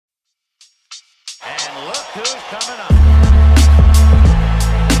Guess who's coming up?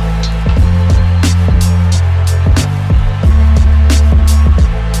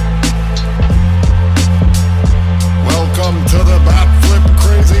 Welcome to the Bat Flip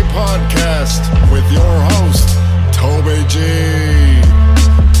Crazy Podcast with your host, Toby G.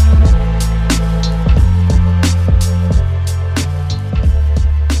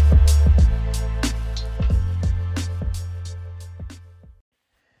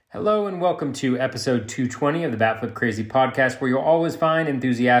 Hello and welcome to episode 220 of the Bat Flip Crazy Podcast, where you'll always find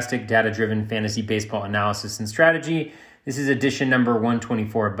enthusiastic, data-driven fantasy baseball analysis and strategy. This is edition number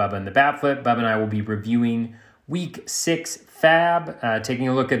 124 of Bubba and the Bat Flip. Bubba and I will be reviewing Week 6 Fab, taking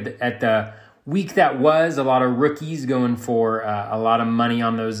a look at the week that was. A lot of rookies going for a lot of money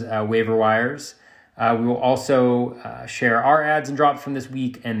on those waiver wires. We will also share our ads and drops from this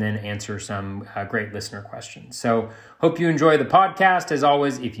week and then answer some great listener questions. So hope you enjoy the podcast. As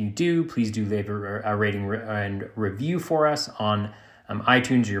always, if you do, please do leave a rating and review for us on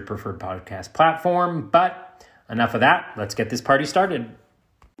iTunes or your preferred podcast platform. But enough of that. Let's get this party started.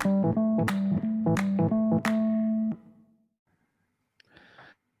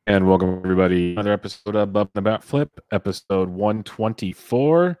 And welcome, everybody, another episode of Bubba and the Bat Flip, episode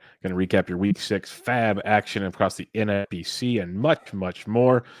 124. Going to recap your Week 6 Fab action across the NFBC and much, much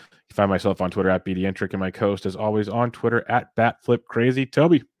more. You find myself on Twitter at BDentric and my co-host, as always, on Twitter at BatFlipCrazy.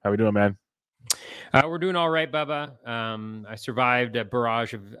 Toby, how we doing, man? We're doing all right, Bubba. I survived a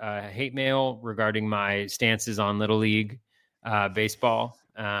barrage of hate mail regarding my stances on Little League baseball,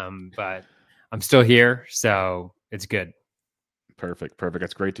 but I'm still here, so it's good. Perfect.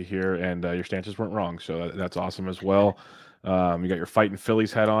 That's great to hear. And your stances weren't wrong, so that's awesome as well. You got your Fighting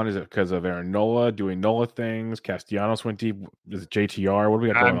Phillies hat on. Is it because of Aaron Nola doing Nola things? Castellanos went deep. Is it JTR? What do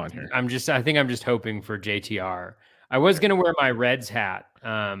we got going on here? I think I'm just hoping for JTR. I was going to wear my Reds hat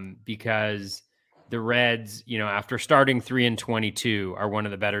because the Reds, after starting 3-22, are one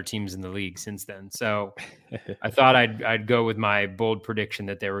of the better teams in the league since then. So I thought I'd go with my bold prediction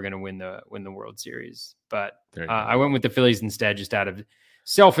that they were going to win the World Series. But I went with the Phillies instead, just out of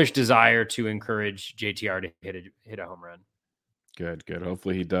selfish desire to encourage JTR to hit a home run. Good.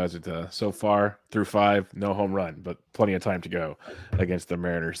 Hopefully he does it. So far through 5, no home run, but plenty of time to go against the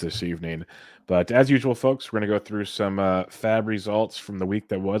Mariners this evening. But as usual, folks, we're going to go through some Fab results from the week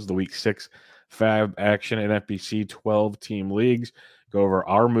that was, the Week 6 Fab action in NFBC 12-team leagues. Go over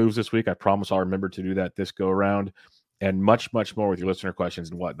our moves this week. I promise I'll remember to do that this go around, and much, much more with your listener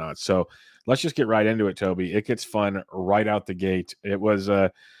questions and whatnot. So let's just get right into it, Toby. It gets fun right out the gate. It was,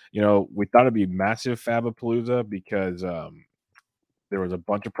 we thought it'd be massive Fabapalooza because there was a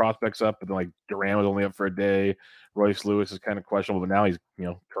bunch of prospects up, but then, like, Duran was only up for a day. Royce Lewis is kind of questionable, but now he's,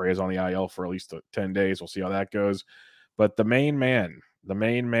 Correa's on the IL for at least 10 days. We'll see how that goes. But the main man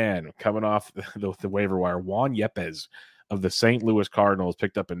coming off the waiver wire, Juan Yepez of the St. Louis Cardinals,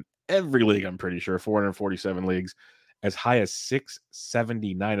 picked up in every league, I'm pretty sure, 447 leagues, as high as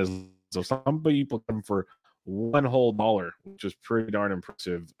 $679. So some people come for one whole dollar, which is pretty darn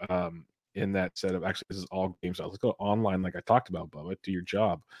impressive in that set of, actually, this is all games. Let's go online like I talked about, Bubba, do your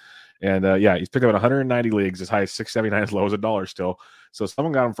job. And he's picked up in 190 leagues, as high as $679, as low as $1 still. So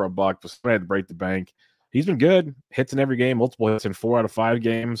someone got him for $1, but someone had to break the bank. He's been good, hits in every game, multiple hits in 4 out of 5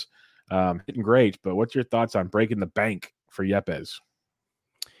 games, hitting great. But what's your thoughts on breaking the bank for Yepez?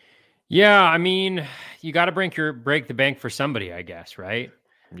 Yeah, I mean, you got to break the bank for somebody, I guess, right?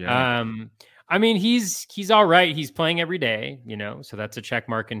 Yeah. I mean, he's all right. He's playing every day, so that's a check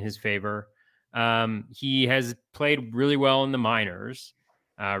mark in his favor. He has played really well in the minors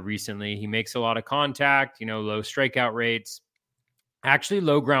recently. He makes a lot of contact, low strikeout rates, actually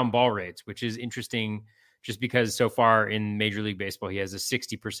low ground ball rates, which is interesting just because so far in Major League Baseball, he has a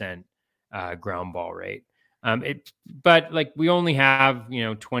 60% ground ball rate. But like, we only have,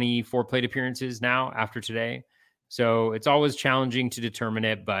 24 plate appearances now after today. So it's always challenging to determine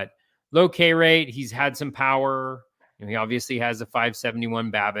it, but low K rate, he's had some power. He obviously has a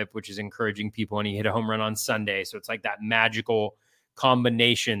 571 BABIP, which is encouraging people, and he hit a home run on Sunday. So it's like that magical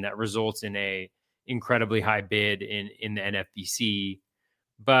combination that results in a incredibly high bid in the NFBC.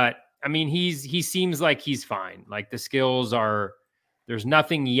 But I mean, he seems like he's fine. Like, the skills there's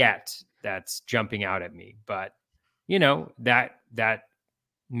nothing yet that's jumping out at me, but that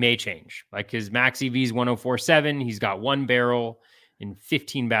may change. Like, his max EV is 104.7. He's got 1 barrel in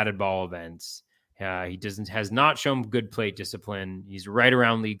 15 batted ball events. He has not shown good plate discipline. He's right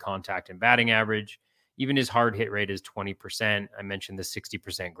around league contact and batting average. Even his hard hit rate is 20%. I mentioned the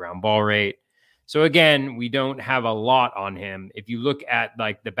 60% ground ball rate. So again, we don't have a lot on him. If you look at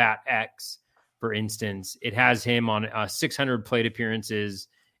like the Bat X, for instance, it has him on 600 plate appearances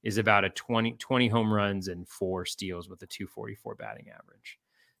is about a 20 home runs and 4 steals with a 244 batting average.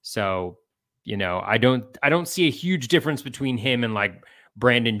 So, I don't see a huge difference between him and like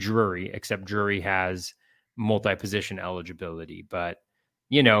Brandon Drury, except Drury has multi-position eligibility. But,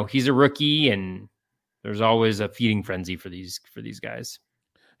 he's a rookie, and there's always a feeding frenzy for these guys.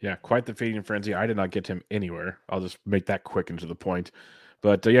 Yeah, quite the feeding frenzy. I did not get him anywhere. I'll just make that quick and to the point.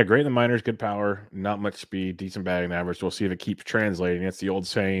 But yeah, great in the minors, good power, not much speed, decent batting average. We'll see if it keeps translating. It's the old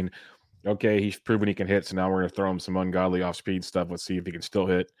saying, okay, he's proven he can hit, so now we're going to throw him some ungodly off-speed stuff. Let's see if he can still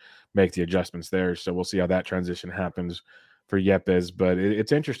hit, make the adjustments there. So we'll see how that transition happens for Yepez. But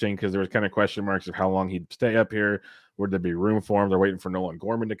it's interesting because there was kind of question marks of how long he'd stay up here. Would there be room for him? They're waiting for Nolan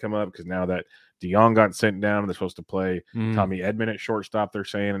Gorman to come up because now that DeYoung got sent down, they're supposed to play Tommy Edman at shortstop, they're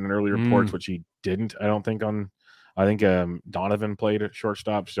saying in early reports, which he didn't, I don't think, I think Donovan played at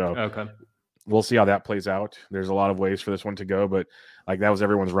shortstop. So okay, we'll see how that plays out. There's a lot of ways for this one to go, but like that was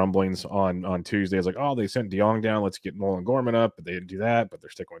everyone's rumblings on Tuesday. It's like, oh, they sent DeYoung down. Let's get Nolan Gorman up, but they didn't do that. But they're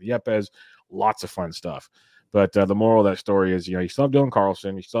sticking with Yepez. Lots of fun stuff. But the moral of that story is, you still have Dylan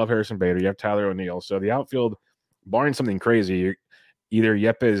Carlson, you still have Harrison Bader, you have Tyler O'Neill. So the outfield, barring something crazy, either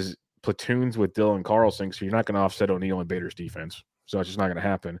Yepez platoons with Dylan Carlson, so you're not going to offset O'Neill and Bader's defense. So it's just not going to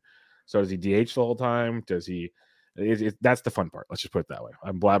happen. So does he DH the whole time? Does he? That's the fun part. Let's just put it that way.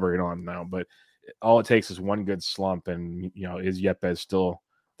 I'm blabbering on now, but all it takes is one good slump, and is Yepez still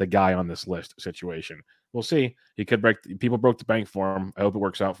the guy on this list situation? We'll see. He could people broke the bank for him. I hope it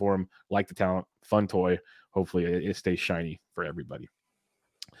works out for him. Like the talent, fun toy. Hopefully it stays shiny for everybody.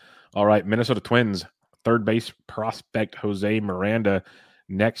 All right, Minnesota Twins third base prospect Jose Miranda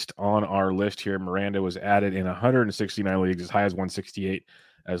next on our list here. Miranda was added in 169 leagues, as high as 168,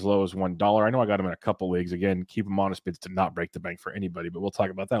 as low as $1. I know I got him in a couple leagues. Again, keep him honest bids to not break the bank for anybody, but we'll talk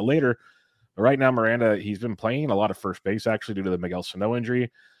about that later. But right now, Miranda, he's been playing a lot of first base, actually, due to the Miguel Sano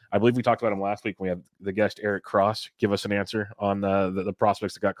injury. I believe we talked about him last week when we had the guest Eric Cross give us an answer on the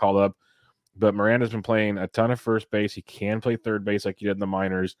prospects that got called up. But Miranda's been playing a ton of first base. He can play third base like he did in the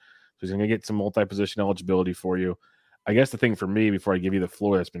minors. So he's going to get some multi-position eligibility for you. I guess the thing for me, before I give you the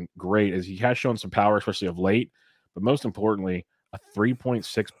floor, that's been great is he has shown some power, especially of late. But most importantly, a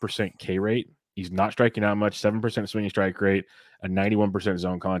 3.6% K rate. He's not striking out much, 7% swinging strike rate, a 91%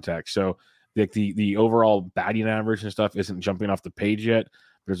 zone contact. So the overall batting average and stuff isn't jumping off the page yet.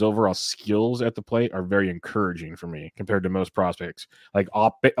 But his overall skills at the plate are very encouraging for me compared to most prospects. Like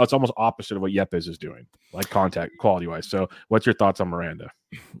it's almost opposite of what Yepez is doing, like contact quality wise. So what's your thoughts on Miranda?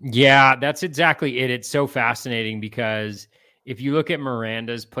 Yeah, that's exactly it. It's so fascinating because if you look at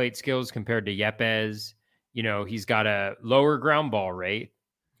Miranda's plate skills compared to Yepez, he's got a lower ground ball rate,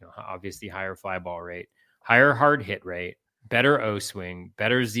 obviously higher fly ball rate, higher hard hit rate, better O swing,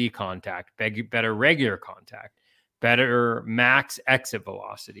 better Z contact, better regular contact, better max exit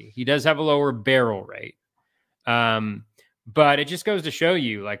velocity. He does have a lower barrel rate. But it just goes to show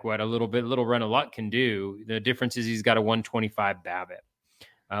you like what a little run of luck can do. The difference is he's got a 125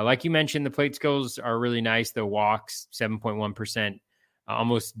 BABIP. Like you mentioned, the plate skills are really nice. The walks, 7.1%,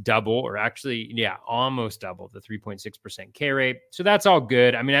 almost double, or actually, almost double the 3.6% K rate. So that's all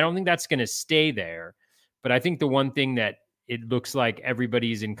good. I mean, I don't think that's going to stay there. But I think the one thing that it looks like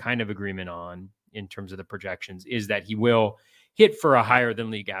everybody's in kind of agreement on in terms of the projections is that he will hit for a higher than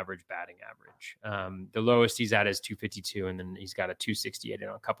league average batting average. The lowest he's at is 252, and then he's got a 268 in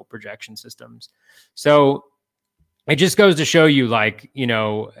a couple projection systems. So it just goes to show you, like,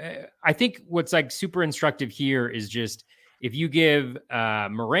 I think what's like super instructive here is just if you give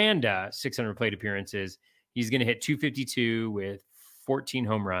Miranda 600 plate appearances, he's going to hit 252 with 14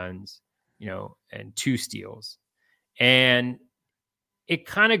 home runs, and 2 steals. And it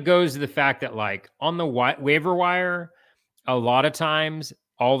kind of goes to the fact that, like, on the waiver wire, a lot of times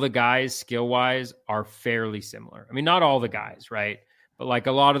all the guys skill-wise are fairly similar. I mean, not all the guys, right? But like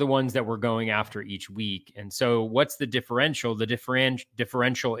a lot of the ones that we're going after each week. And so what's the differential? The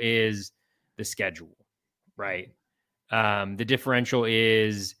differential is the schedule, right? The differential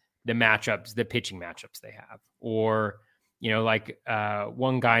is the matchups, the pitching matchups they have. Or,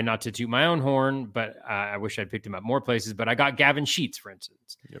 one guy, not to toot my own horn, but I wish I'd picked him up more places, but I got Gavin Sheets, for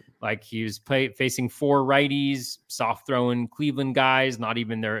instance. Yep. Like he was facing 4 righties, soft throwing Cleveland guys, not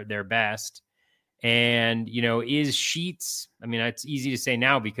even their best. And, is Sheets, I mean, it's easy to say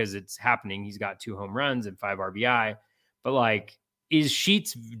now because it's happening. He's got 2 home runs and 5 RBI, but like, is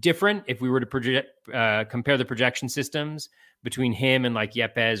Sheets different if we were to compare the projection systems between him and like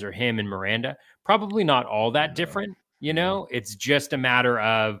Yepez or him and Miranda? Probably not all that different. It's just a matter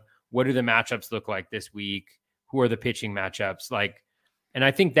of what do the matchups look like this week? Who are the pitching matchups like? And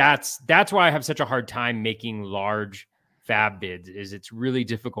I think that's why I have such a hard time making large fab bids is it's really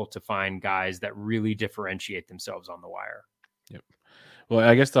difficult to find guys that really differentiate themselves on the wire. Yep. Well,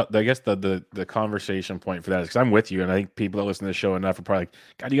 I guess the conversation point for that is because I'm with you, and I think people that listen to the show enough are probably like,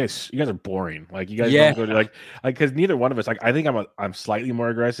 God, you guys are boring. Like you guys don't go to like because neither one of us I think I'm slightly more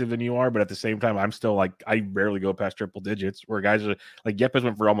aggressive than you are, but at the same time I'm still like I barely go past triple digits. Where guys are like Yepes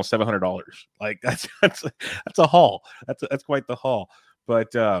went for almost $700. Like that's a haul. That's quite the haul.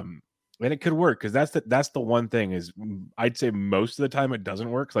 But and it could work because that's the one thing is I'd say most of the time it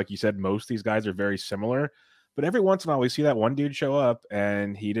doesn't work. Like you said, most of these guys are very similar. But every once in a while, we see that one dude show up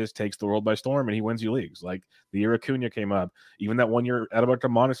and he just takes the world by storm and he wins you leagues. Like the year Acuna came up, even that one year Adalberto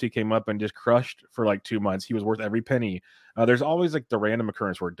Mondesi came up and just crushed for like 2 months. He was worth every penny. There's always like the random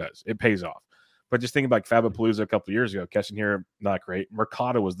occurrence where it pays off. But just thinking about Fabapalooza a couple of years ago, Keston here, not great.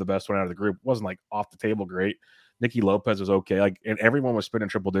 Mercado was the best one out of the group. Wasn't like off the table great. Nicky Lopez was okay. Like, and everyone was spending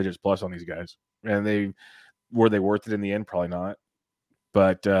triple digits plus on these guys. And were they worth it in the end? Probably not.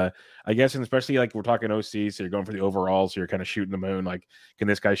 But I guess, and especially like we're talking OC, so you're going for the overall, so you're kind of shooting the moon. Like, can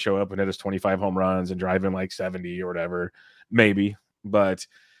this guy show up and hit his 25 home runs and drive in like 70 or whatever? Maybe. But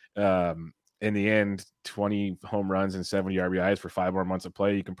in the end, 20 home runs and 70 RBIs for 5 more months of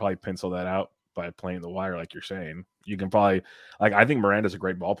play, you can probably pencil that out by playing the wire, like you're saying. You can probably, like, I think Miranda's a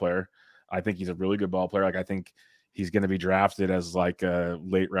great ball player. I think he's a really good ball player. Like, I think he's going to be drafted as like a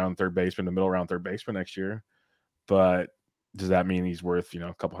late round third baseman, the middle round third baseman next year. But does that mean he's worth,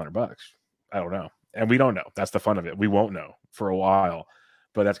 a couple $100? I don't know. And we don't know. That's the fun of it. We won't know for a while.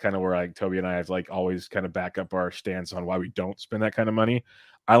 But that's kind of where Toby and I have like always kind of back up our stance on why we don't spend that kind of money.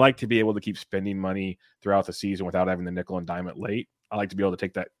 I like to be able to keep spending money throughout the season without having the nickel and dime it late. I like to be able to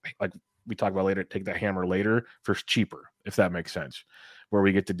take that, like we talk about later, take that hammer later for cheaper, if that makes sense. Where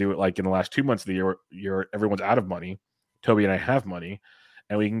we get to do it like in the last 2 months of the year, everyone's out of money. Toby and I have money.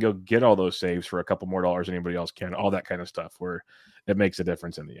 And we can go get all those saves for a couple more dollars than anybody else can, all that kind of stuff where it makes a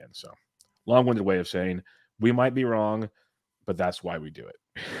difference in the end. So long-winded way of saying we might be wrong, but that's why we do it.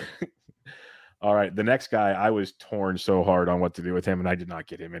 All right. The next guy, I was torn so hard on what to do with him, and I did not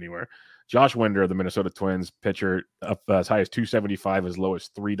get him anywhere. Josh Winder of the Minnesota Twins, pitcher, up as high as $275, as low as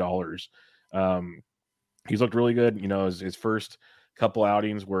 $3. He's looked really good. His first couple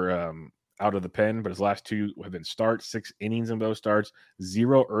outings were out of the pen, but his last 2 have been starts, 6 innings in those starts,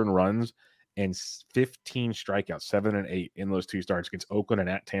 0 earned runs, and 15 strikeouts, 7 and 8 in those 2 starts against Oakland and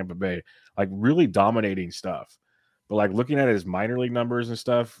at Tampa Bay. Like really dominating stuff. But like looking at his minor league numbers and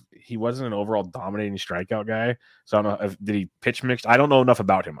stuff, he wasn't an overall dominating strikeout guy. So I don't know did he pitch mixed? I don't know enough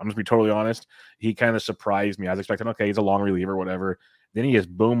about him. I'm just be totally honest. He kind of surprised me. I was expecting, okay, he's a long reliever, whatever. Then he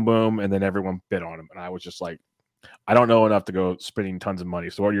just boom, boom, and then everyone bid on him. And I was just like, I don't know enough to go spending tons of money.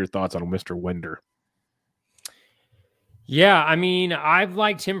 So what are your thoughts on Mr. Winder? Yeah, I mean, I've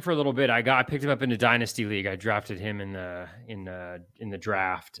liked him for a little bit. I picked him up in a dynasty league. I drafted him in the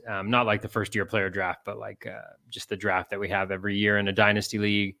draft. Not like the first year player draft, but like just the draft that we have every year in a dynasty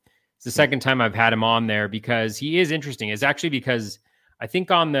league. It's the second time I've had him on there because he is interesting. It's actually because I think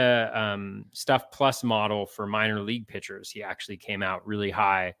on the Stuff Plus model for minor league pitchers, he actually came out really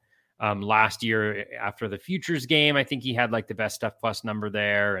high. Last year after the Futures game, I think he had like the best Stuff Plus number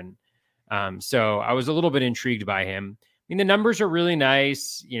there. And so I was a little bit intrigued by him. I mean, the numbers are really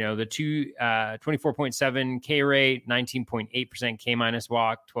nice. The 24.7 K rate, 19.8% K minus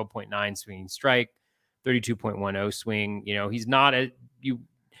walk, 12.9 swinging strike, 32.10 swing. He's not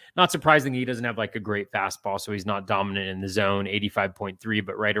surprising he doesn't have like a great fastball. So he's not dominant in the zone, 85.3,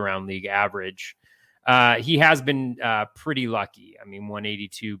 but right around league average. He has been pretty lucky. I mean,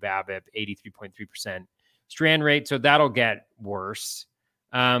 182 BABIP, 83.3% strand rate. So that'll get worse.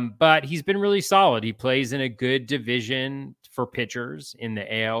 But he's been really solid. He plays in a good division for pitchers in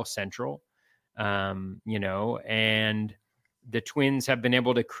the AL Central, and the Twins have been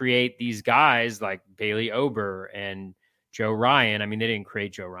able to create these guys like Bailey Ober and Joe Ryan. I mean, they didn't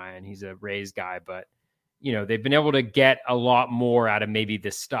create Joe Ryan. He's a Rays guy, but they've been able to get a lot more out of maybe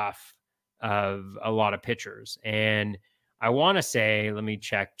the stuff of a lot of pitchers. And I want to say, let me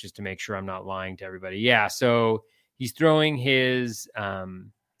check just to make sure I'm not lying to everybody. Yeah. So he's throwing he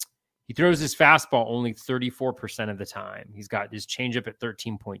throws his fastball only 34% of the time. He's got his changeup at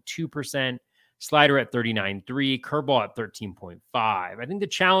 13.2%, slider at 39.3%, curveball at 13.5%. I think the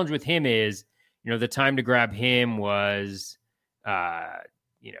challenge with him is, the time to grab him was,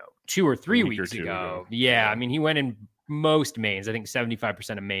 2 or 3 weeks ago. Yeah. I mean, he went in most mains, I think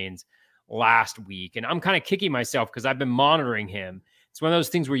 75% of mains last week. And I'm kind of kicking myself because I've been monitoring him. It's one of those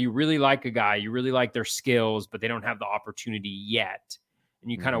things where you really like a guy, you really like their skills, but they don't have the opportunity yet. And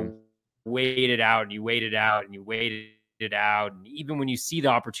you kind of wait it out and you wait it out and you wait it out. And even when you see the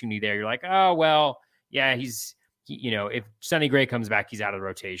opportunity there, you're like, oh, well, yeah, he's if Sonny Gray comes back, he's out of the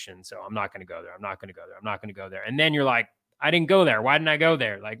rotation. So I'm not going to go there. I'm not going to go there. I'm not going to go there. And then you're like, I didn't go there. Why didn't I go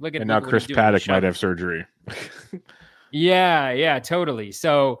there? Like, look at. And now Chris Paddock might have surgery. Yeah, totally.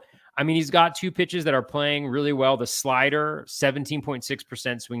 So, I mean, he's got 2 pitches that are playing really well. The slider,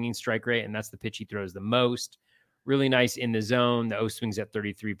 17.6% swinging strike rate, and that's the pitch he throws the most. Really nice in the zone. The O swing's at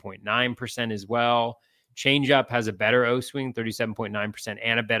 33.9% as well. Changeup has a better O swing, 37.9%,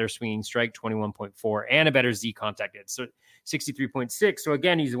 and a better swinging strike, 21.4, and a better Z contact at 63.6. So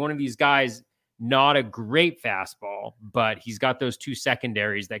again, he's one of these guys, not a great fastball, but he's got those 2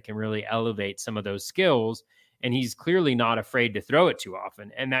 secondaries that can really elevate some of those skills. And he's clearly not afraid to throw it too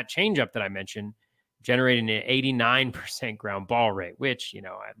often. And that changeup that I mentioned generating an 89% ground ball rate, which,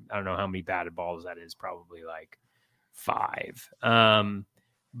 I don't know how many batted balls that is, probably like 5.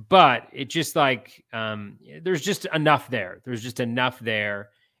 But it just there's just enough there. There's just enough there.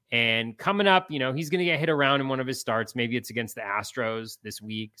 And coming up, he's going to get hit around in one of his starts. Maybe it's against the Astros this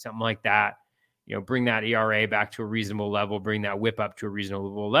week, something like that. Bring that ERA back to a reasonable level, bring that whip up to a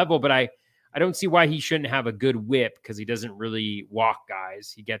reasonable level. But I don't see why he shouldn't have a good whip, because he doesn't really walk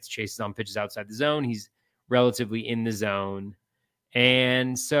guys. He gets chases on pitches outside the zone. He's relatively in the zone.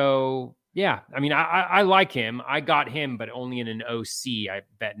 And so, yeah, I mean, I like him. I got him, but only in an OC. I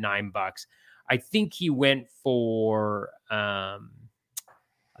bet $9. I think he went for, like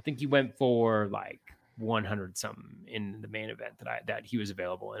 100 something in the main event that he was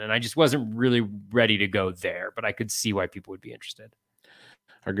available in. And I just wasn't really ready to go there, but I could see why people would be interested.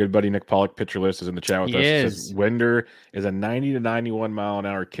 Our good buddy Nick Pollock, Pitcher List, is in the chat with us. He says Winder is a 90 to 91 mile an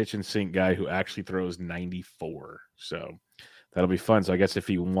hour kitchen sink guy who actually throws 94. So that'll be fun. So I guess if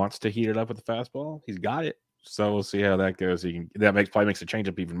he wants to heat it up with the fastball, he's got it. So we'll see how that goes. Probably makes the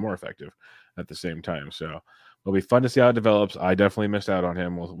changeup even more effective at the same time. So it'll be fun to see how it develops. I definitely missed out on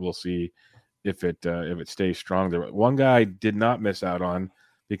him. We'll see if it stays strong there. One guy I did not miss out on,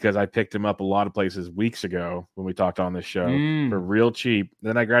 because I picked him up a lot of places weeks ago when we talked on this show for real cheap.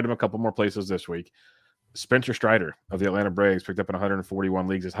 Then I grabbed him a couple more places this week. Spencer Strider of the Atlanta Braves picked up in 141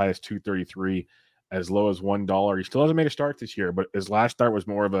 leagues, as high as $233, as low as $1. He still hasn't made a start this year, but his last start was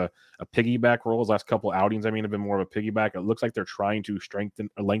more of a piggyback role. His last couple outings, have been more of a piggyback. It looks like they're trying to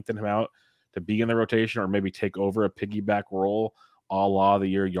lengthen him out to be in the rotation, or maybe take over a piggyback role, a la the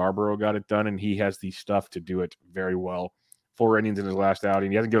year Yarbrough got it done, and he has the stuff to do it very well. 4 innings in his last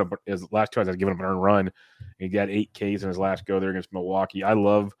outing. He hasn't given up his last 2 outs. Has given up an earned run. He got 8 Ks in his last go there against Milwaukee. I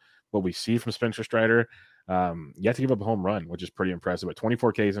love what we see from Spencer Strider. You have to give up a home run, which is pretty impressive. But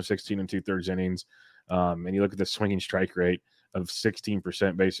 24 Ks in 16 2/3 innings. And you look at the swinging strike rate of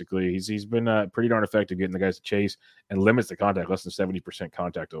 16%. Basically, he's been pretty darn effective getting the guys to chase, and limits the contact, less than 70%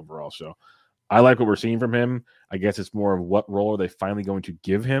 contact overall. So I like what we're seeing from him. I guess it's more of what role are they finally going to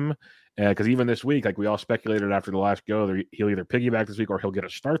give him. Because even this week, like we all speculated after the last go, he'll either piggyback this week or he'll get a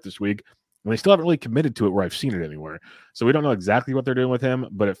start this week. And they still haven't really committed to it where I've seen it anywhere. So we don't know exactly what they're doing with him,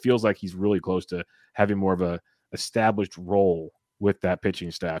 but it feels like he's really close to having more of a established role with that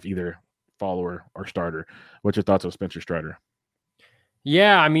pitching staff, either follower or starter. What's your thoughts on Spencer Strider?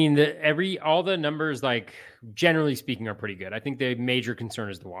 Yeah, I mean, all the numbers, like generally speaking, are pretty good. I think the major concern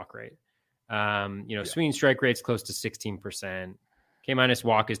is the walk rate. Swinging strike rate's close to 16%. K minus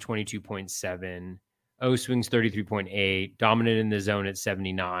walk is 22.7. O swings 33.8. Dominant in the zone at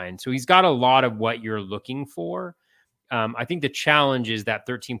 79. So he's got a lot of what you're looking for. I think the challenge is that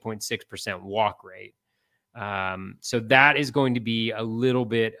 13.6% walk rate. So that is going to be a little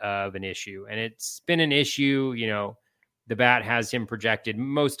bit of an issue. And it's been an issue, the bat has him projected.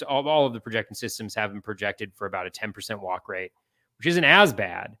 All of the projecting systems have him projected for about a 10% walk rate, which isn't as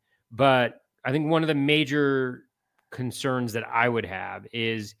bad. But I think one of the major concerns that I would have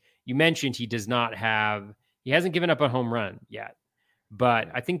is, you mentioned he hasn't given up a home run yet. But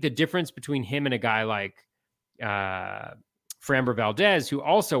I think the difference between him and a guy like Framber Valdez, who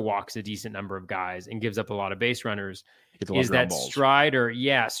also walks a decent number of guys and gives up a lot of base runners, is that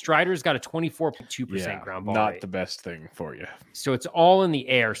Strider's got a 24.2% ground ball not rate. The best thing for you. So it's all in the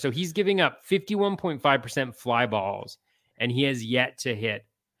air. So he's giving up 51.5% fly balls, and he has yet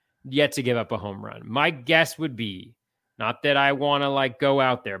to give up a home run. My guess would be, not that I want to go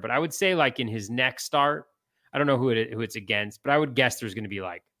out there, but I would say in his next start, I don't know who it's against, but I would guess there's going to be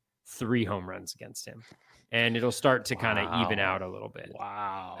 3 home runs against him, and it'll start to kind of even out a little bit.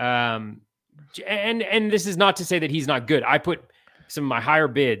 Wow. And this is not to say that he's not good. I put some of my higher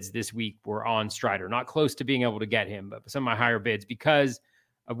bids this week were on Strider, not close to being able to get him, but some of my higher bids because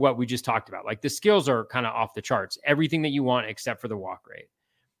of what we just talked about. The skills are kind of off the charts, everything that you want except for the walk rate.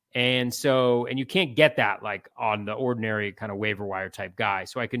 And you can't get that on the ordinary kind of waiver wire type guy.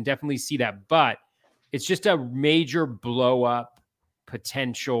 So I can definitely see that. But it's just a major blow up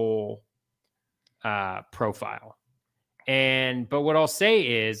potential profile. But what I'll say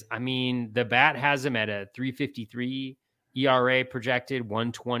is, I mean, the bat has him at a 3.53 ERA projected,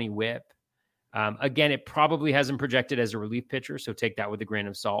 120 whip. Again, it probably hasn't projected as a relief pitcher, so take that with a grain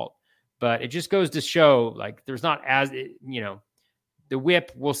of salt. But it just goes to show, like, there's not as, the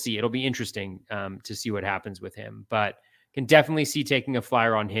whip, we'll see. It'll be interesting to see what happens with him. But can definitely see taking a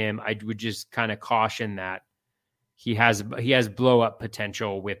flyer on him. I would just kind of caution that he has blow up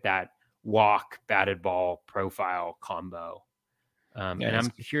potential with that walk batted ball profile combo. And I'm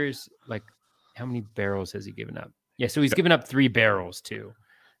curious, like, how many barrels has he given up? Yeah, so he's given up 3 barrels too.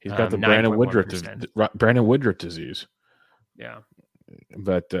 He's got the Brandon Woodruff disease. Yeah.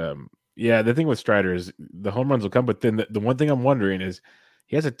 But the thing with Strider is the home runs will come. But then the one thing I'm wondering is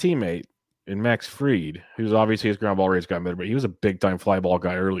he has a teammate in Max Fried, who's obviously his ground ball rate's got better, but he was a big time fly ball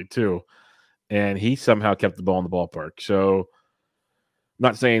guy early too. And he somehow kept the ball in the ballpark. So I'm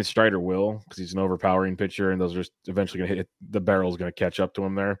not saying Strider will, because he's an overpowering pitcher and those are eventually going to hit. The barrel's going to catch up to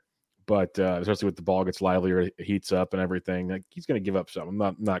him there. But especially with the ball gets livelier, it heats up and everything, like he's going to give up some.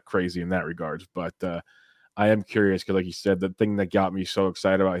 I'm not crazy in that regards, but I am curious because, like you said, the thing that got me so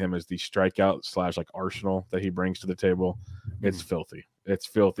excited about him is the strikeout / like arsenal that he brings to the table. It's filthy. It's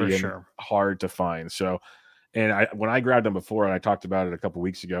filthy and sure. hard to find. So, and when I grabbed him before, and I talked about it a couple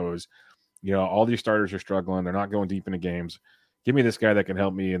weeks ago, it was, all these starters are struggling. They're not going deep into games. Give me this guy that can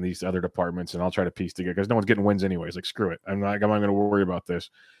help me in these other departments, and I'll try to piece together, because no one's getting wins anyways. Like, screw it. I'm not going to worry about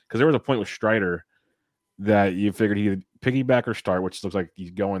this. Because there was a point with Strider that you figured he'd piggyback or start, which looks like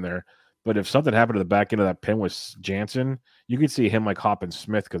he's going there. But if something happened to the back end of that pin with Jansen, you could see him like hopping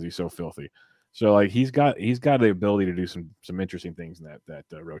Smith because he's so filthy. So like he's got the ability to do some interesting things in that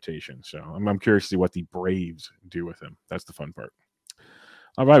rotation. So I'm curious to see what the Braves do with him. That's the fun part.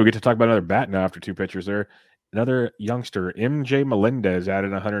 All right, we get to talk about another bat now after 2 pitchers there. Another youngster, MJ Melendez,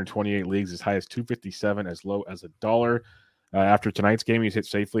 added 128 leagues, as high as 257, as low as $1. After tonight's game, he's hit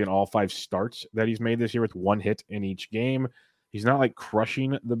safely in all 5 starts that he's made this year, with 1 hit in each game. He's not like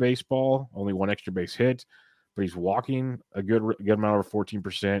crushing the baseball, only 1 extra base hit, but he's walking a good amount, over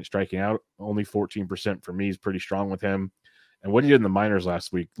 14%, striking out only 14% for me is pretty strong with him. And what he did in the minors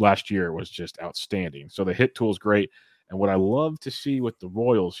last year was just outstanding. So the hit tool is great. And what I love to see with the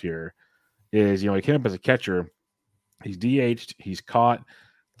Royals here is, he came up as a catcher. He's DH'd. He's caught.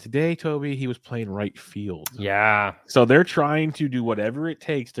 Today, Toby, he was playing right field. Yeah. So they're trying to do whatever it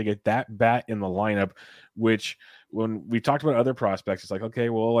takes to get that bat in the lineup, which when we talked about other prospects, it's like, okay,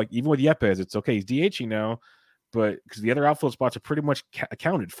 well, like even with Yepes, it's okay. He's DHing now, but because the other outfield spots are pretty much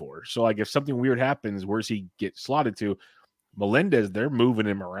accounted for. So like if something weird happens, where's he get slotted to? Melendez, they're moving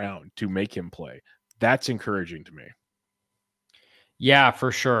him around to make him play. That's encouraging to me. Yeah,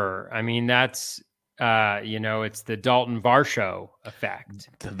 for sure. I mean, that's, it's the Dalton Varsho effect.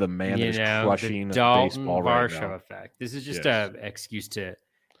 The man is crushing the Dalton baseball right Varsho now. effect. This is just an excuse to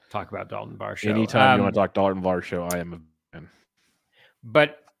talk about Dalton Varsho. Anytime you want to talk Dalton Varsho, I am a fan.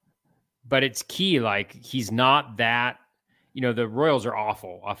 But it's key. Like, he's not that, the Royals are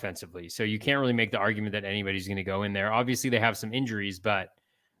awful offensively. So you can't really make the argument that anybody's going to go in there. Obviously they have some injuries, but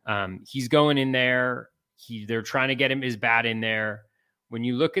he's going in there. They're trying to get his bat in there. When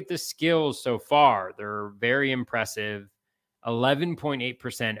you look at the skills so far, they're very impressive.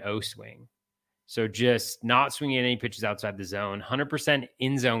 11.8% O swing. So just not swinging any pitches outside the zone. 100%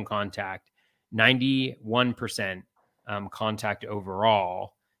 in-zone contact. 91% contact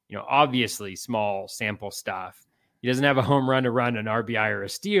overall. Obviously small sample stuff. He doesn't have a home run, a run, an RBI, or a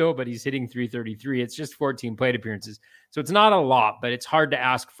steal, but he's hitting 333. It's just 14 plate appearances. So it's not a lot, but it's hard to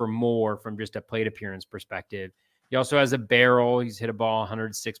ask for more from just a plate appearance perspective. He also has a barrel. He's hit a ball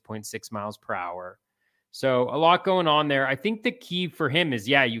 106.6 miles per hour. So a lot going on there. I think the key for him is,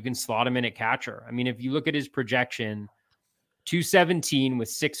 you can slot him in at catcher. I mean, if you look at his projection, 217 with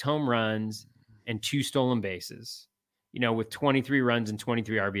 6 home runs and 2 stolen bases, with 23 runs and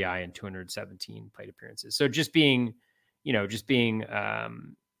 23 RBI and 217 plate appearances. So let's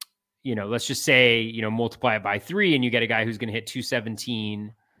just say, multiply it by 3 and you get a guy who's going to hit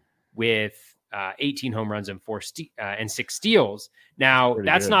 217 with 18 home runs and 6 steals. Now,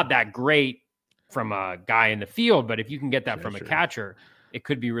 that's not that great from a guy in the field, but if you can get that from a catcher, it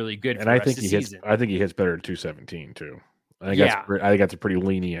could be really good. And I think he hits better than 217 too. I think that's a pretty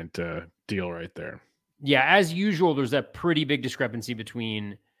lenient deal right there. Yeah, as usual, there's a pretty big discrepancy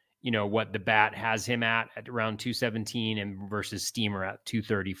between, what the bat has him at around 217 and versus Steamer at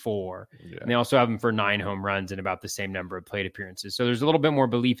 234. Yeah. And they also have him for 9 home runs and about the same number of plate appearances. So there's a little bit more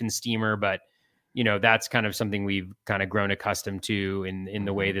belief in Steamer, but that's kind of something we've kind of grown accustomed to in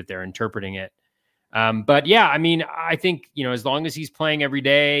the way that they're interpreting it. But yeah, I mean, I think, as long as he's playing every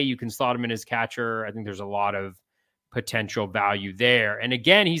day, you can slot him in as catcher. I think there's a lot of potential value there. And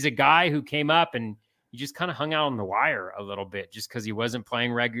again, he's a guy who came up and he just kind of hung out on the wire a little bit just because he wasn't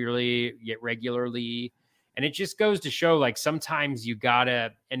playing regularly. And it just goes to show, like, sometimes you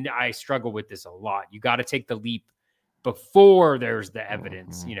gotta, and I struggle with this a lot, you got to take the leap before there's the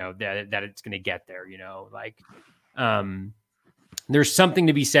evidence, that it's going to get there, there's something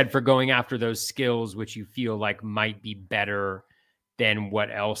to be said for going after those skills, which you feel like might be better than what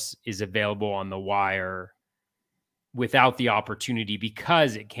else is available on the wire without the opportunity,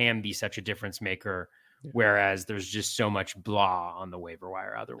 because it can be such a difference maker. Whereas there's just so much blah on the waiver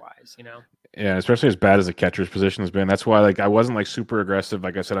wire otherwise, Yeah, especially as bad as the catcher's position has been. That's why, like, I wasn't like super aggressive,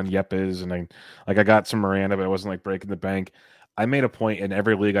 like I said, on Yepes, and I got some Miranda, but I wasn't like breaking the bank. I made a point in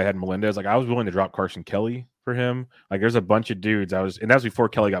every league I had Melendez. Like, I was willing to drop Carson Kelly for him. Like, there's a bunch of dudes and that was before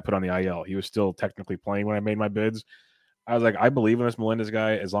Kelly got put on the IL. He was still technically playing when I made my bids. I was like, I believe in this Melendez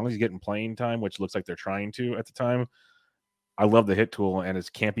guy as long as he's getting playing time, which looks like they're trying to at the time. I love the hit tool, and it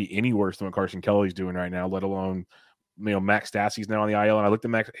can't be any worse than what Carson Kelly's doing right now, let alone, Max Stassi's now on the IL, and I looked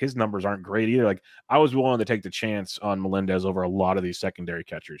at Max. His numbers aren't great either. Like, I was willing to take the chance on Melendez over a lot of these secondary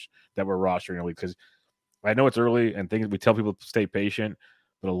catchers that were rostering the league, because I know it's early and things, we tell people to stay patient,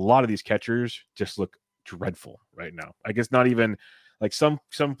 but a lot of these catchers just look dreadful right now. I guess not even like some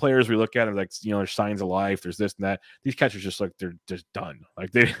players we look at and like, there's signs of life, there's this and that. These catchers just look, they're just done.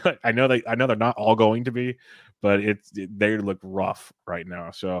 Like, I know they're not all going to be, but they look rough right now.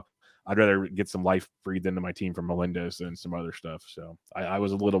 So I'd rather get some life breathed into my team from Melendez than some other stuff. So I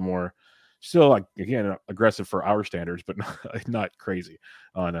was a little more, still, like, again, aggressive for our standards, but not crazy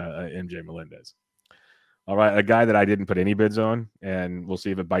on MJ Melendez. All right, a guy that I didn't put any bids on, and we'll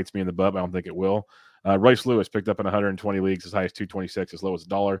see if it bites me in the butt. I don't think it will. Royce Lewis picked up in 120 leagues, as high as 226, as low as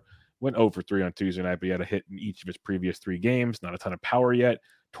 $1. Went 0 for 3 on Tuesday night, but he had a hit in each of his previous 3 games. Not a ton of power yet.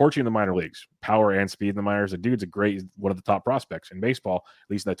 Torching the minor leagues, power and speed in the minors. The dude's one of the top prospects in baseball,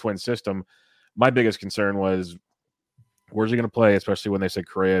 at least in the Twin system. My biggest concern was, where's he going to play, especially when they said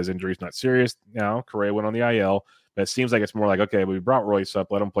Correa's injury is not serious. Now, Correa went on the IL, but it seems like it's more like, okay, we brought Royce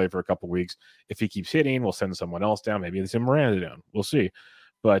up, let him play for a couple weeks. If he keeps hitting, we'll send someone else down. Maybe it's Miranda down. We'll see.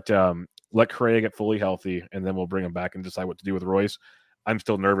 But let Correa get fully healthy, and then we'll bring him back and decide what to do with Royce. I'm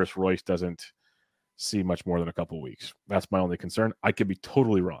still nervous Royce doesn't see much more than a couple weeks. That's my only concern. I could be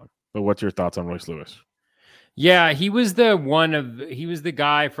totally wrong, but what's your thoughts on Royce Lewis? Yeah, he was the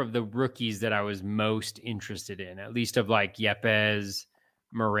guy from the rookies that I was most interested in, at least of like Yepes,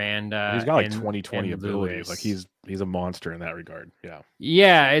 Miranda. He's got like 2020 abilities. Lewis. Like, he's a monster in that regard. Yeah.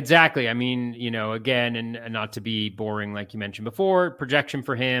 Yeah, exactly. I mean, again, and not to be boring, like you mentioned before, projection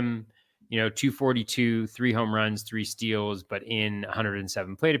for him, 242, 3 home runs, 3 steals, but in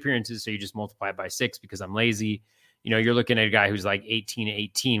 107 plate appearances. So you just multiply it by 6 because I'm lazy. You're looking at a guy who's like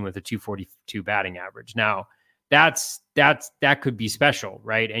 18-18 with a 242 batting average. Now, that could be special,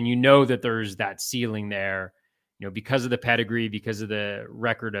 right? And that there's that ceiling there, because of the pedigree, because of the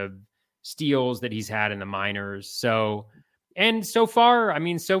record of steals that he's had in the minors. So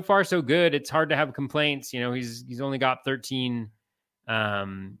far, so good. It's hard to have complaints. He's only got 13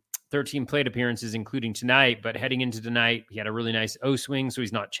 plate appearances, including tonight. But heading into tonight, he had a really nice O swing, so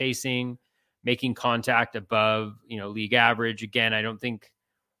he's not chasing, making contact above, league average. Again, I don't think,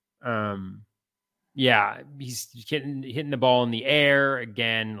 he's hitting the ball in the air.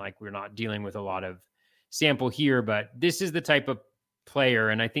 Again, like, we're not dealing with a lot of sample here, but this is the type of player,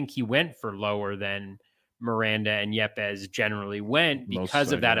 and I think he went for lower than Miranda and Yepes generally went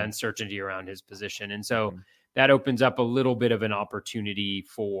because of that uncertainty around his position. And so that opens up a little bit of an opportunity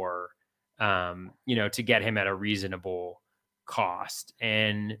for, to get him at a reasonable cost.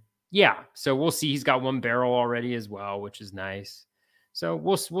 And so we'll see. He's got 1 barrel already as well, which is nice. So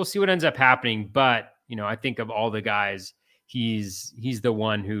we'll see what ends up happening. But, I think of all the guys, he's the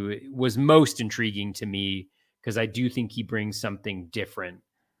one who was most intriguing to me, because I do think he brings something different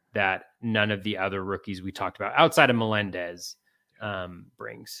that none of the other rookies we talked about outside of Melendez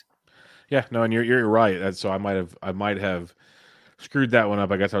brings. Yeah, no, and you're right. So I might have screwed that one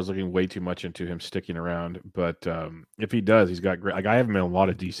up. I guess I was looking way too much into him sticking around. But if he does, he's got great. Like, I have him in a lot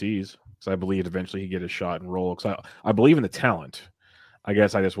of DCs, so I believe eventually he get a shot and roll. Because I believe in the talent. I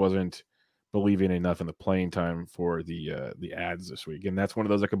guess I just wasn't believing enough in the playing time for the ads this week, and that's one of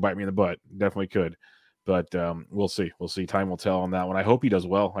those that could bite me in the butt. Definitely could. But we'll see. Time will tell on that one. I hope he does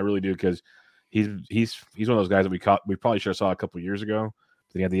well. I really do, because he's one of those guys that we probably should have saw a couple of years ago.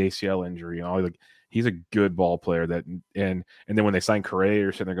 Then he had the ACL injury and all. Like, he's a good ball player. And then when they sign Correa,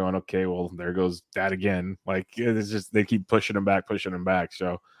 you're sitting there going, okay, well, there goes that again. Like, it's just they keep pushing him back.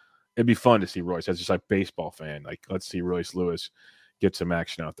 So it'd be fun to see Royce as just like baseball fan. Like, let's see Royce Lewis get some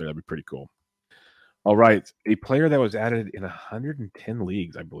action out there. That'd be pretty cool. All right, a player that was added in 110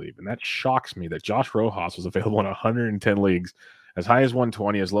 leagues, I believe, and that shocks me that Josh Rojas was available in 110 leagues, as high as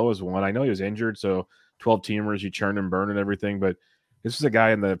 120, as low as 1. I know he was injured, so 12 teamers, you churn and burn and everything, but this is a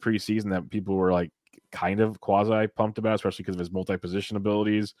guy in the preseason that people were like kind of quasi pumped about, especially because of his multi-position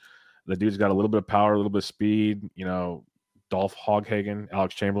abilities. The dude's got a little bit of power, a little bit of speed. You know, Dolph Hoghagen,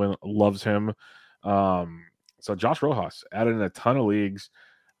 Alex Chamberlain loves him. So Josh Rojas added in a ton of leagues.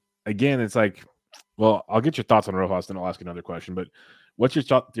 Again, it's like, well, I'll get your thoughts on Rojas, then I'll ask another question. But what's your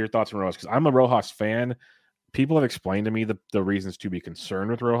thoughts on Rojas? Because I'm a Rojas fan. People have explained to me the reasons to be concerned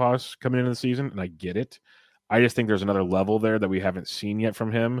with Rojas coming into the season, and I get it. I just think there's another level there that we haven't seen yet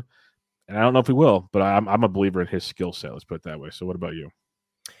from him. And I don't know if we will, but I'm a believer in his skill set. Let's put it that way. So what about you?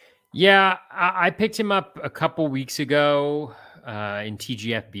 Yeah, I picked him up a couple weeks ago in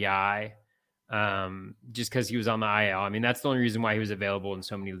TGFBI just because he was on the IL. I mean, that's the only reason why he was available in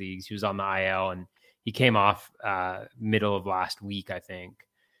so many leagues. He was on the IL, and he came off middle of last week, I think.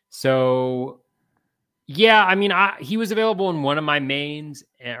 So, yeah, I mean, he was available in one of my mains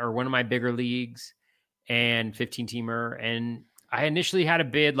or one of my bigger leagues and 15-teamer. And I initially had a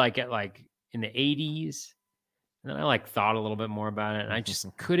bid like in the 80s. And then I thought a little bit more about it, and I just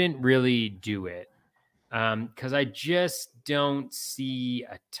couldn't really do it because I just don't see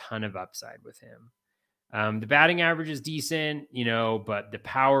a ton of upside with him. The batting average is decent, but the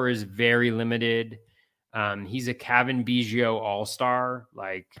power is very limited. He's a Kevin Biggio all-star.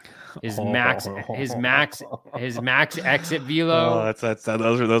 Like his max exit velo.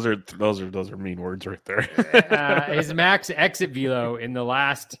 Those are mean words right there. His max exit velo in the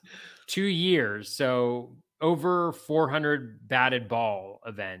last 2 years. So over 400 batted ball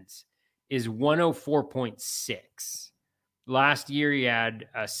events is 104.6. Last year, he had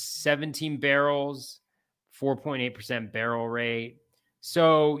 17 barrels, 4.8% barrel rate.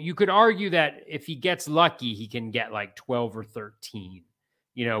 So you could argue that if he gets lucky, he can get like 12 or 13,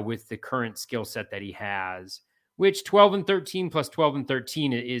 with the current skill set that he has, which 12 and 13 plus 12 and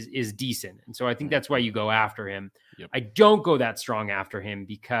 13 is decent. And so I think that's why you go after him. Yep. I don't go that strong after him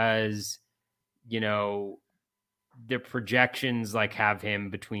because, the projections have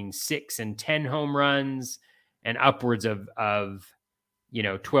him between 6 and 10 home runs and upwards of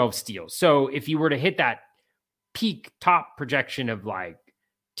 12 steals. So if he were to hit that peak top projection of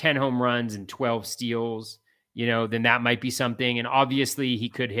 10 home runs and 12 steals, then that might be something. And obviously he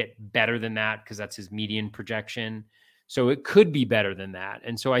could hit better than that because that's his median projection. So it could be better than that.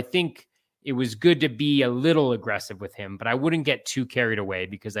 And so I think it was good to be a little aggressive with him, but I wouldn't get too carried away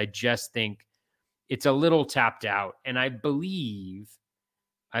because I just think it's a little tapped out. And I believe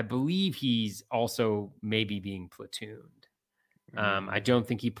he's also maybe being platooned. I don't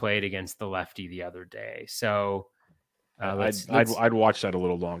think he played against the lefty the other day. So I'd watch that a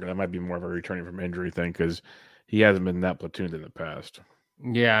little longer. That might be more of a returning from injury thing because he hasn't been that platooned in the past.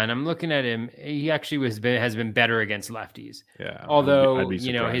 Yeah, and I'm looking at him. He actually has been better against lefties. Yeah, although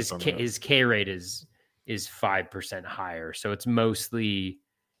his K rate is 5% higher, so it's mostly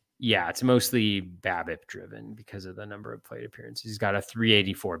BABIP driven because of the number of plate appearances. He's got a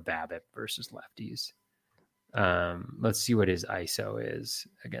 384 BABIP versus lefties. Let's see what his ISO is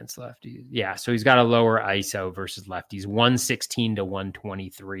against lefties. Yeah, so he's got a lower ISO versus lefties, 116 to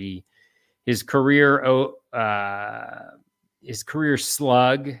 123. His career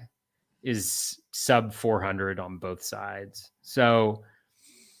slug is sub 400 on both sides. So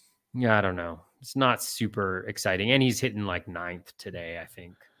yeah, I don't know. It's not super exciting, and he's hitting 9th today, I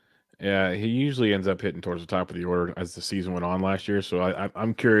think. Yeah, he usually ends up hitting towards the top of the order as the season went on last year. So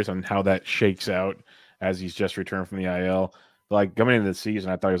I'm curious on how that shakes out as he's just returned from the IL. But coming into the season,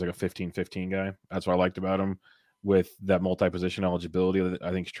 I thought he was a 15-15 guy. That's what I liked about him with that multi-position eligibility that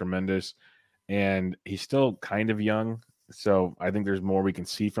I think is tremendous. And he's still kind of young. So I think there's more we can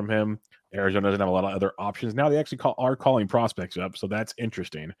see from him. Arizona doesn't have a lot of other options. Now they actually are calling prospects up. So that's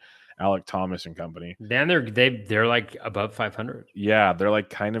interesting. Alec Thomas and company. Then they're above 500. Yeah, they're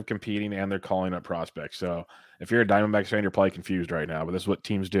kind of competing and they're calling up prospects. So if you're a Diamondbacks fan, you're probably confused right now, but this is what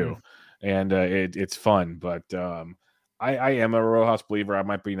teams do. And it's fun. But I am a Rojas believer. I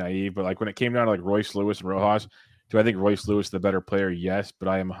might be naive, but when it came down to Royce Lewis and Rojas, do I think Royce Lewis is the better player? Yes, but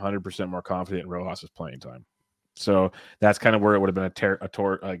I am 100% more confident in Rojas' playing time. So that's kind of where it would have been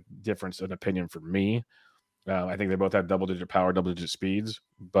a difference in opinion for me. I think they both have double-digit power, double-digit speeds,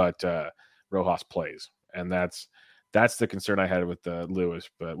 but Rojas plays, and that's the concern I had with Lewis.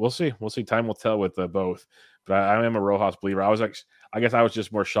 But we'll see. Time will tell with both. But I am a Rojas believer. I guess I was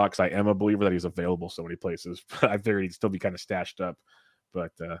just more shocked because I am a believer that he's available so many places. But I figured he'd still be kind of stashed up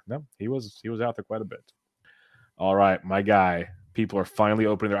But no, he was out there quite a bit. All right, my guy. People are finally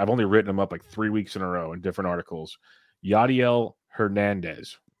opening their. I've only written him up like 3 weeks in a row in different articles. Yadiel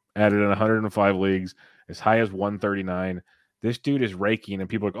Hernandez added in 105 leagues, as high as 139. This dude is raking, and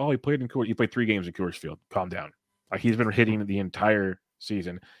people are like, oh, he played in Coors. He played 3 games in Coors Field. Calm down. Like, he's been hitting the entire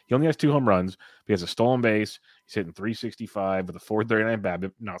season. He only has 2 home runs. He has a stolen base. He's hitting 365 with a 439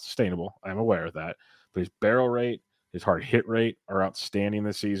 BABIP. Not sustainable. I'm aware of that. But his barrel rate, his hard hit rate are outstanding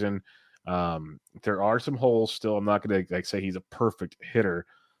this season. There are some holes still. I'm not going to say he's a perfect hitter,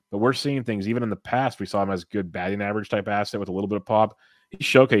 but we're seeing things. Even in the past, we saw him as good batting average type asset with a little bit of pop. He's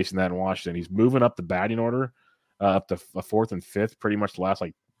showcasing that in Washington. He's moving up the batting order, up to a 4th and 5th, pretty much the last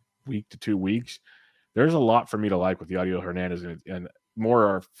like week to 2 weeks. There's a lot for me to like with Yadiel Hernandez, and more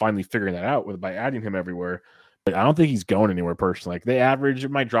are finally figuring that out by adding him everywhere. But I don't think he's going anywhere personally. Like, the average,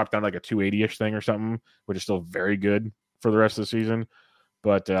 it might drop down like a 280-ish thing or something, which is still very good for the rest of the season.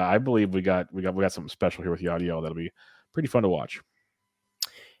 But I believe we got something special here with Yadiel that'll be pretty fun to watch.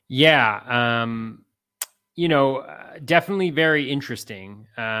 Yeah, definitely very interesting.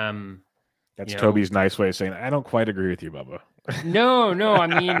 That's Toby's nice way of saying, I don't quite agree with you, Bubba. No. I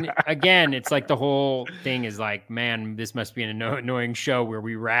mean, again, it's like the whole thing is like, man, this must be an annoying show where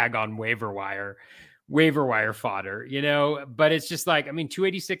we rag on waiver wire fodder, but it's just like, I mean,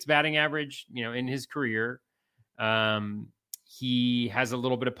 286 batting average, in his career. He has a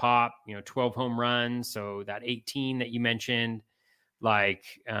little bit of pop, 12 home runs. So that 18 that you mentioned, like,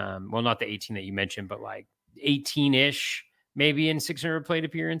 not the 18 that you mentioned, but like 18-ish, maybe in 600 plate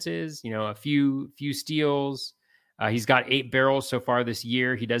appearances, a few steals. He's got 8 barrels so far this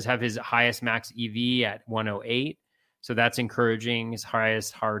year. He does have his highest max EV at 108. So that's encouraging. His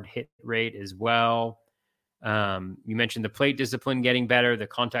highest hard hit rate as well. You mentioned the plate discipline getting better. The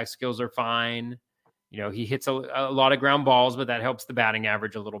contact skills are fine. He hits a lot of ground balls, but that helps the batting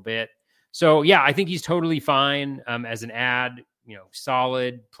average a little bit. So, yeah, I think he's totally fine as an ad,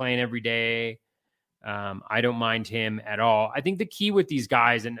 solid, playing every day. I don't mind him at all. I think the key with these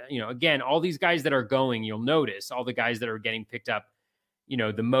guys, and, again, all these guys that are going, you'll notice all the guys that are getting picked up,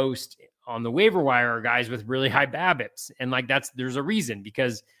 the most on the waiver wire are guys with really high BABIPs. And like, there's a reason,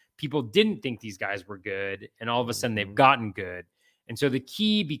 because people didn't think these guys were good, and all of a sudden they've gotten good. And so the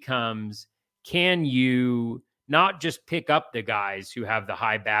key becomes, can you not just pick up the guys who have the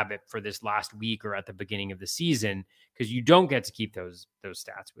high BABIP for this last week or at the beginning of the season, because you don't get to keep those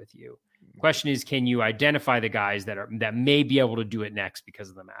stats with you. The question is, can you identify the guys that may be able to do it next because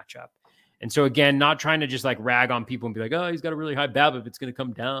of the matchup? And so, again, not trying to just like rag on people and be like, oh, he's got a really high BABIP, it's going to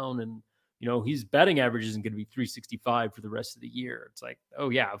come down, and his batting average isn't going to be 365 for the rest of the year. It's like, oh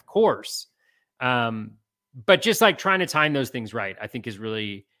yeah, of course. But just like trying to time those things right, I think is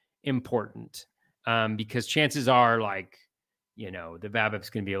really important, because chances are, like, the BABIP's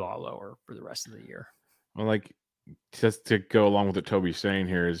going to be a lot lower for the rest of the year. Well, like, just to go along with what Toby's saying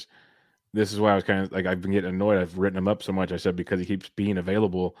here this is why I was kind of like, I've been getting annoyed. I've written him up so much. I said, because he keeps being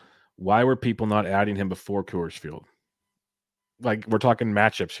available. Why were people not adding him before Coors Field? Like, we're talking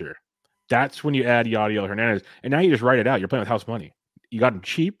matchups here. That's when you add Yadiel Hernandez, and now you just write it out. You're playing with house money. You got him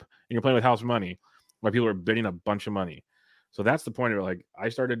cheap, and you're playing with house money, while people are bidding a bunch of money. So that's the point of it. Like, I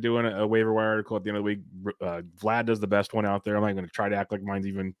started doing a waiver wire article at the end of the week. Vlad does the best one out there. I'm not going to try to act like mine's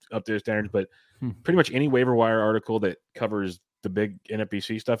even up to his standards, but pretty much any waiver wire article that covers the big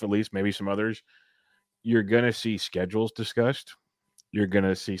NFBC stuff, at least, maybe some others, you're going to see schedules discussed. You're going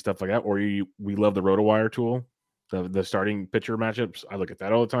to see stuff like that. Or we love the RotoWire tool, the starting pitcher matchups. I look at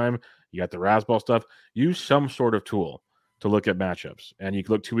that all the time. You got the Razzball stuff. Use some sort of tool to look at matchups. And you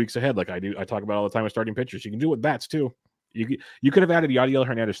can look 2 weeks ahead like I do. I talk about all the time with starting pitchers. You can do it with bats too. You could have added Yadiel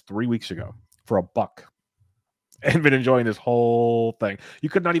Hernandez 3 weeks ago for $1 and been enjoying this whole thing. You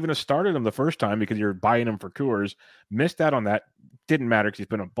could not even have started him the first time because you're buying him for Coors. Missed out on that. Didn't matter because he's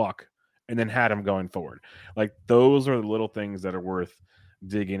been $1, and then had him going forward. Like, those are the little things that are worth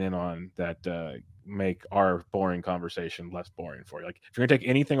digging in on that make our boring conversation less boring for you. Like, if you're gonna take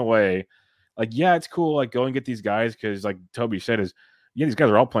anything away, like, yeah, it's cool. Like, go and get these guys because, like Toby said, these guys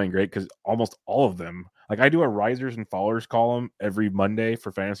are all playing great because almost all of them. Like, I do a risers and fallers column every Monday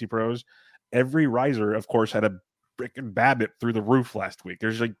for Fantasy Pros. Every riser, of course, had a freaking BABIP through the roof last week.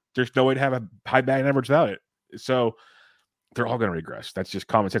 There's no way to have a high batting average without it. So they're all going to regress. That's just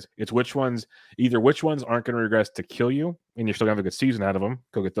common sense. It's which ones aren't going to regress to kill you, and you're still going to have a good season out of them.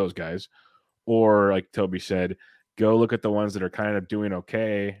 Go get those guys. Or, like Toby said, go look at the ones that are kind of doing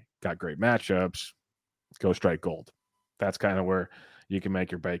okay, got great matchups, go strike gold. That's kind of where you can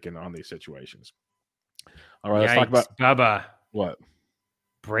make your bacon on these situations. All right, let's talk about Bubba. What?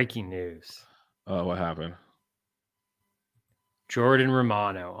 Breaking news. Oh, what happened? Jordan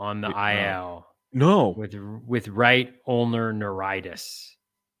Romano on the IL. No. With right ulnar neuritis.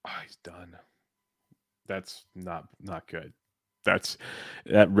 Oh, he's done. That's not good.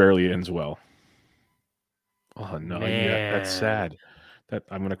 That rarely ends well. Oh no, Man. yeah, that's sad. That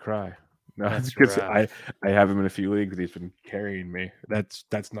I'm gonna cry. No, That's because rough. I have him in a few leagues. He's been carrying me. That's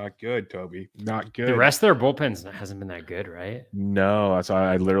not good, Toby. Not good. The rest of their bullpens hasn't been that good, right? No, that's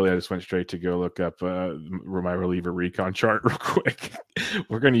I just went straight to go look up my reliever recon chart real quick.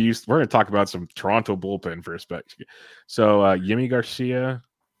 We're gonna talk about some Toronto bullpen for a spec. So Yimi Garcia,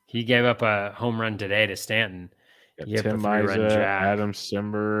 he gave up a home run today to Stanton. Tim Miza, Adam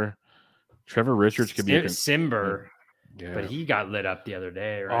Simber, Trevor Richards could be Simber, yeah. But he got lit up the other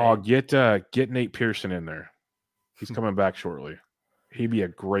day, right? Oh, get Nate Pearson in there. He's coming back shortly. He'd be a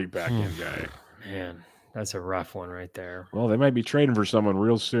great back end guy. Man, that's a rough one right there. Well, they might be trading for someone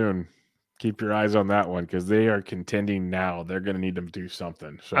real soon. Keep your eyes on that one because they are contending now. They're going to need them to do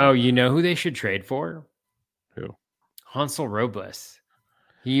something. So, oh, you know who they should trade for? Who? Hansel Robles.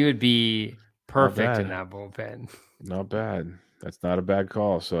 He would be perfect in that bullpen. Not bad. That's not a bad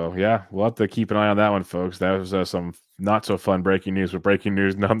call. So, yeah, we'll have to keep an eye on that one, folks. That was some not so fun breaking news, but breaking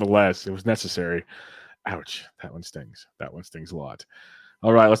news nonetheless. It was necessary. Ouch. That one stings. That one stings a lot.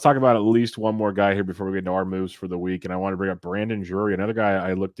 All right, let's talk about at least one more guy here before we get into our moves for the week. And I want to bring up Brandon Drury, another guy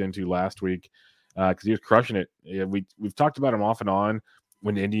I looked into last week because he was crushing it. Yeah, we've talked about him off and on.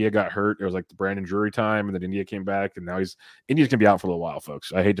 When India got hurt, it was like the Brandon Drury time, and then India came back, and now India's gonna be out for a little while,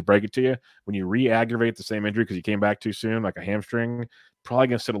 folks. I hate to break it to you. When you re-aggravate the same injury because you came back too soon, like a hamstring, probably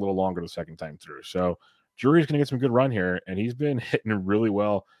gonna sit a little longer the second time through. So Drury's gonna get some good run here, and he's been hitting really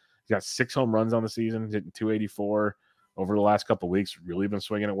well. He's got 6 home runs on the season, hitting 284 over the last couple of weeks. Really been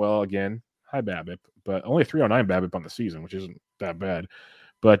swinging it well again. High BABIP, but only 309 BABIP on the season, which isn't that bad.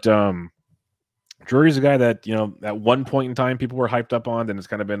 But Drury's a guy that, at one point in time people were hyped up on, then it's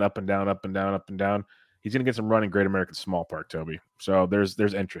kind of been up and down, up and down, up and down. He's going to get some run in Great American Small Park, Toby. So there's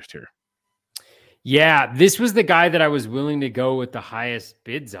interest here. Yeah, this was the guy that I was willing to go with the highest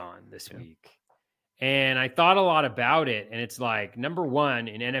bids on this week. And I thought a lot about it. And it's like, number one,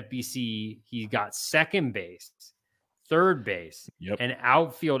 in NFBC, he got second base, third base, and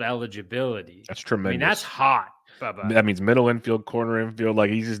outfield eligibility. That's tremendous. I mean, that's hot, Bubba. That means middle infield, corner infield.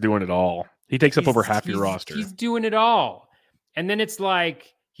 Like, he's just doing it all. He takes up over half your roster. He's doing it all. And then it's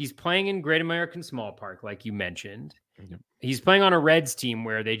like he's playing in Great American Small Park, like you mentioned. Yep. He's playing on a Reds team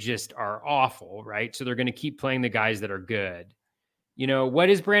where they just are awful, right? So they're going to keep playing the guys that are good. What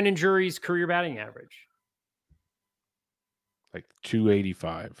is Brandon Drury's career batting average? Like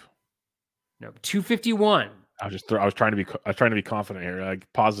 285. No, 251. I was trying to be confident here, like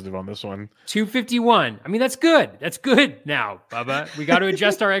positive on this one. 251. I mean, that's good. That's good now, Bubba. We got to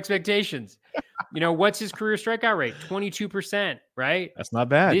adjust our expectations. What's his career strikeout rate? 22%, right? That's not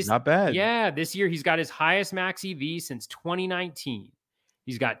bad. Not bad. Yeah, this year he's got his highest max EV since 2019.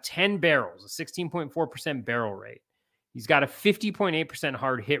 He's got 10 barrels, a 16.4% barrel rate. He's got a 50.8%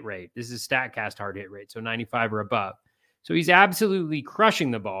 hard hit rate. This is StatCast hard hit rate, so 95 or above. So he's absolutely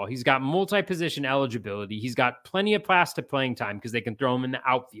crushing the ball. He's got multi-position eligibility. He's got plenty of plastic playing time because they can throw him in the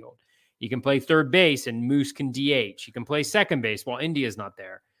outfield. He can play third base and Moose can DH. He can play second base while India's not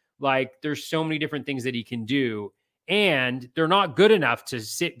there. Like, there's so many different things that he can do. And they're not good enough to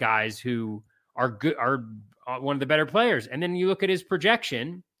sit guys who are good, are one of the better players. And then you look at his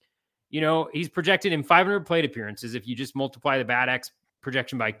projection, he's projected in 500 plate appearances. If you just multiply the BAT-X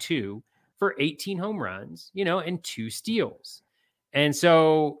projection by 2, for 18 home runs, and 2 steals. And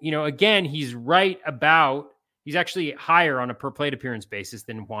so, again, he's actually higher on a per plate appearance basis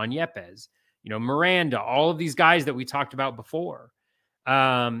than Juan Yepes, Miranda, all of these guys that we talked about before.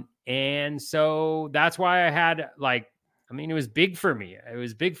 And so that's why I had it was big for me.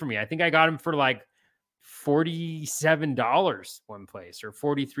 I think I got him for like $47 one place or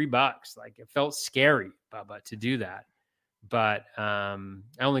 $43. Like, it felt scary, Bubba, to do that. But I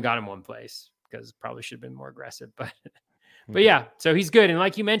only got him one place because probably should have been more aggressive. But yeah, so he's good. And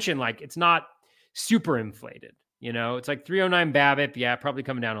like you mentioned, like, it's not super inflated. It's like 309 BABIP. Yeah, probably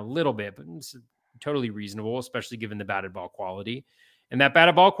coming down a little bit, but it's totally reasonable, especially given the batted ball quality. And that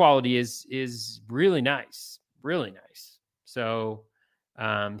batted ball quality is really nice, really nice. So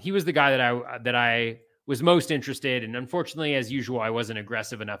he was the guy that I was most interested in. Unfortunately, as usual, I wasn't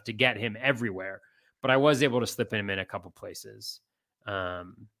aggressive enough to get him everywhere. But I was able to slip him in a couple places. I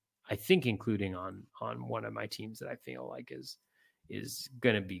think including on one of my teams that I feel like is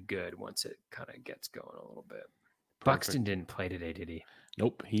going to be good once it kind of gets going a little bit. Perfect. Buxton didn't play today, did he?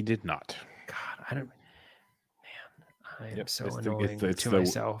 Nope, he did not. God, I am so annoying to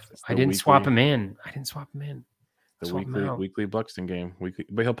myself. I didn't swap him in. The weekly Buxton game. Weekly,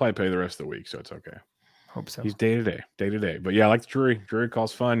 but he'll probably play the rest of the week, so it's okay. Hope so. He's day to day. But yeah, I like the Drury. Drury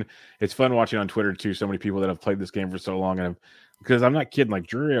calls fun. It's fun watching on Twitter too. So many people that have played this game for so long, and because I'm not kidding. Like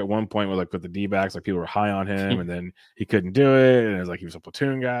Drury at one point was like with the D-backs, like people were high on him, and then he couldn't do it, and it was like he was a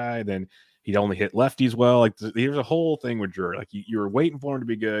platoon guy. Then he'd only hit lefties well. Like there's a whole thing with Drury. Like you were waiting for him to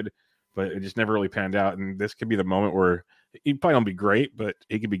be good, but it just never really panned out. And this could be the moment where he probably don't be great, but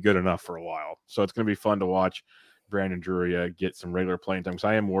he could be good enough for a while. So it's going to be fun to watch Brandon Drury get some regular playing time. Because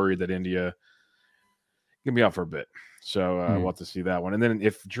I am worried that India can be out for a bit. So we'll have to see that one. And then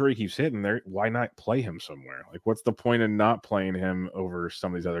if Drury keeps hitting there, why not play him somewhere? Like, what's the point in not playing him over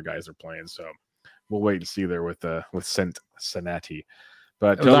some of these other guys are playing? So we'll wait and see there with Cincinnati.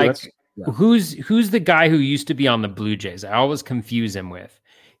 But who's the guy who used to be on the Blue Jays? I always confuse him with.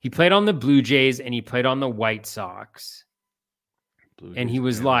 He played on the Blue Jays and he played on the White Sox. And he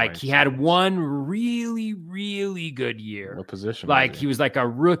was like, he had one really, really good year. What position? Like he was like a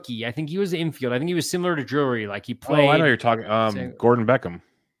rookie. I think he was infield. I think he was similar to Drury. Like he played. Oh, I know you're talking. Gordon Beckham.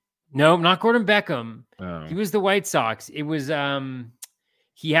 No, not Gordon Beckham. Oh. He was the White Sox. It was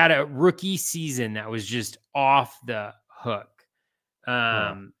he had a rookie season that was just off the hook.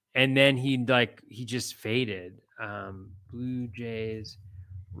 And then he just faded. Blue Jays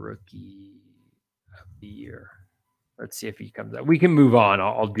rookie of the year. Let's see if he comes up. We can move on.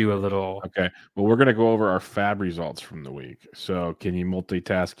 I'll do a little. Okay. Well, we're going to go over our FAB results from the week. So can you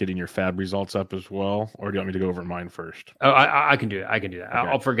multitask getting your FAB results up as well? Or do you want me to go over mine first? Oh, I can do it. I can do that. Okay.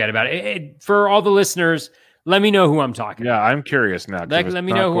 I'll forget about it. For all the listeners, let me know who I'm talking about. Yeah, I'm curious now. Let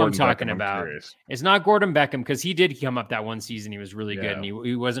me know who I'm talking about. It's not Gordon Beckham because he did come up that one season. He was really good and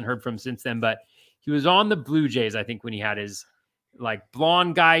he wasn't heard from since then. But he was on the Blue Jays, I think, when he had his like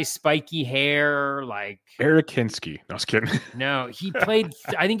blonde guy, spiky hair, like Eric Hinsky. No, I was kidding. No, he played.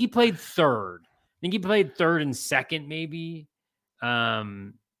 I think he played third. I think he played third and second, maybe.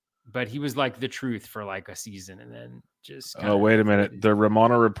 But he was like the truth for like a season, and then just. Oh, wait a minute! The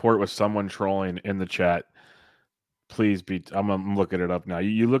Romano report was someone trolling in the chat. Please be. I'm looking it up now.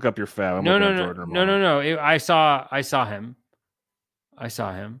 You look up your FAB. No. I saw him. I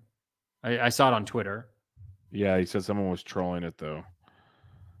saw it on Twitter. Yeah, he said someone was trolling it though,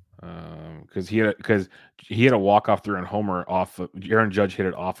 because he had a walk-off through and homer off. Aaron Judge hit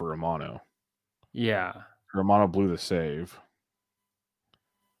it off of Romano. Yeah, Romano blew the save.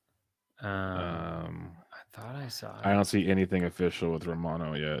 I thought I saw it. I don't see anything official with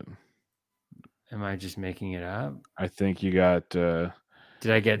Romano yet. Am I just making it up? I think you got. Did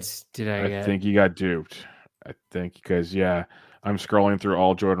I think you got duped. I think because I'm scrolling through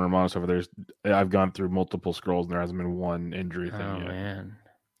all Jordan Romano stuff. I've gone through multiple scrolls and there hasn't been one injury thing yet. Man.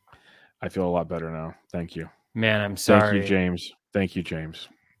 I feel a lot better now. Thank you. Man, I'm sorry. Thank you, James.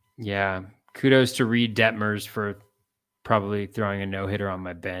 Yeah. Kudos to Reed Detmers for probably throwing a no-hitter on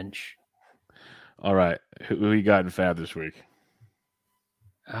my bench. All right. Who we got in FAB this week?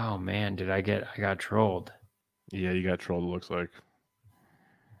 Oh man, I got trolled. Yeah, you got trolled, it looks like.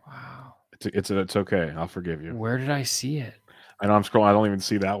 Wow. It's okay. I'll forgive you. Where did I see it? I know I'm scrolling. I don't even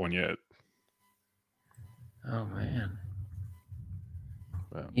see that one yet. Oh man.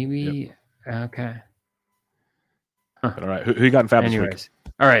 Well, maybe. Yep. Okay. Huh. All right. Who you got in FAB this week?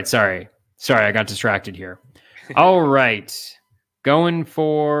 All right. Sorry. I got distracted here. All right. Going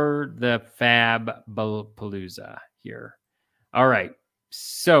for the FAB Palooza here. All right.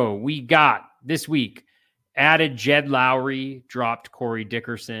 So we got this week added Jed Lowry, dropped Corey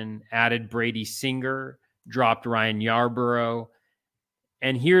Dickerson, added Brady Singer, dropped Ryan Yarbrough.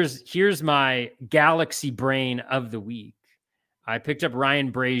 And here's my galaxy brain of the week. I picked up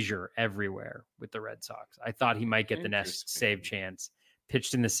Ryan Brazier everywhere with the Red Sox. I thought he might get the next save chance.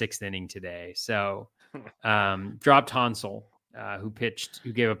 Pitched in the 6th inning today. So dropped Hansel, who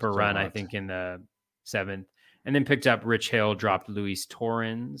gave up a run, I think, in the 7th. And then picked up Rich Hill, dropped Luis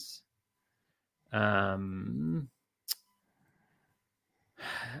Torrens. A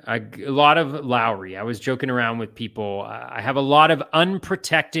lot of Lowry. I was joking around with people. I have a lot of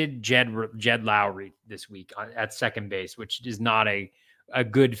unprotected Jed Lowry this week at second base, which is not a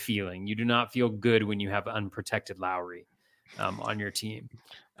good feeling. You do not feel good when you have unprotected Lowry on your team.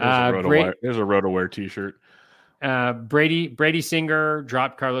 There's a RotoWare t-shirt. Brady Singer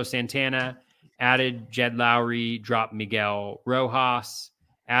dropped Carlos Santana, added Jed Lowry, dropped Miguel Rojas,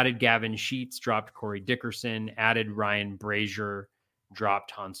 added Gavin Sheets, dropped Corey Dickerson, added Ryan Brazier, dropped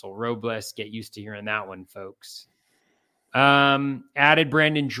Hansel Robles. Get used to hearing that one, folks. Added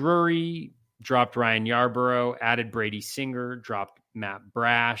Brandon Drury, dropped Ryan Yarbrough, added Brady Singer, dropped Matt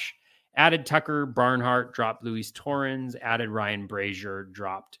Brash, added Tucker Barnhart, dropped Luis Torrens, added Ryan Brazier,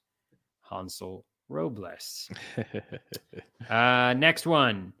 dropped Hansel Robles. Next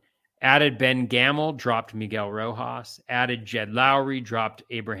one. Added Ben Gamel, dropped Miguel Rojas. Added Jed Lowry, dropped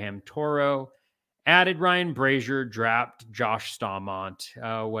Abraham Toro. Added Ryan Brazier, dropped Josh Stallmont.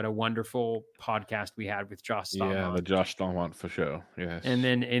 What a wonderful podcast we had with Josh Stallmont. Yeah, the Josh Stallmont for sure. Yes. And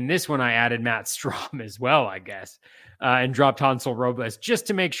then in this one, I added Matt Strom as well, I guess, and dropped Hansel Robles just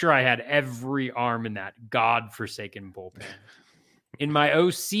to make sure I had every arm in that godforsaken bullpen. In my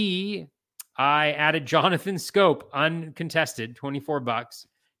OC, I added Jonathan Scope, uncontested, $24.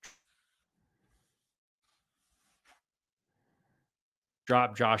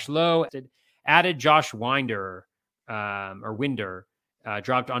 Dropped Josh Lowe, added Josh Winder,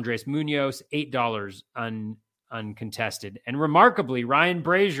 dropped Andres Munoz, $8 uncontested. And remarkably, Ryan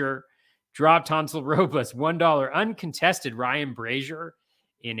Brazier dropped Hansel Robles, $1 uncontested. Ryan Brazier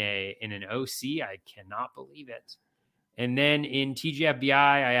in an OC. I cannot believe it. And then in TGFBI,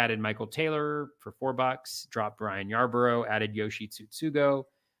 I added Michael Taylor for $4, dropped Brian Yarborough, added Yoshi Tsutsugo,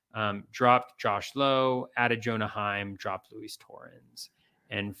 dropped Josh Lowe, added Jonah Heim, dropped Luis Torrens.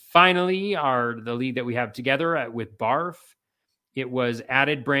 And finally, the lead that we have together with Barf, it was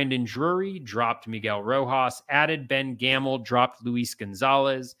added Brandon Drury, dropped Miguel Rojas, added Ben Gamel, dropped Luis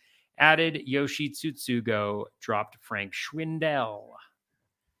Gonzalez, added Yoshi Tsutsugo, dropped Frank Schwindel.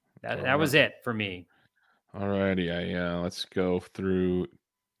 That was it for me. All righty. Let's go through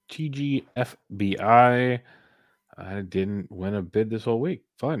TGFBI. I didn't win a bid this whole week.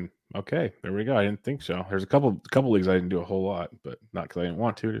 Fun. Okay, there we go. I didn't think so. There's a couple leagues I didn't do a whole lot, but not because I didn't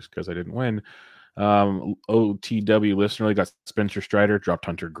want to, just because I didn't win. OTW listener league got Spencer Strider, dropped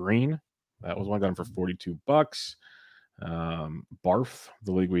Hunter Green. That was one, got him for $42. Barf,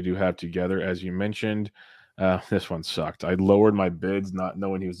 the league we do have together, as you mentioned. This one sucked. I lowered my bids, not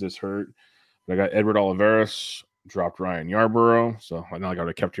knowing he was this hurt. But I got Edward Olivares, dropped Ryan Yarborough. So I know I got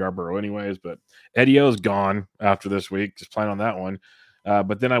to kept Yarborough anyways, but Eddie O's gone after this week. Just plan on that one.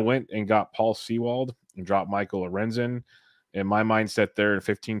 But then I went and got Paul Sewald and dropped Michael Lorenzen. In my mindset there, in a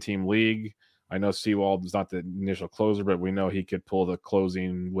 15-team league, I know Sewald is not the initial closer, but we know he could pull the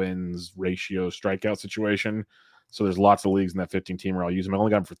closing wins ratio strikeout situation. So there's lots of leagues in that 15-team where I'll use him. I only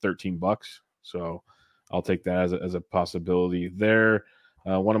got him for $13, so I'll take that as a possibility there.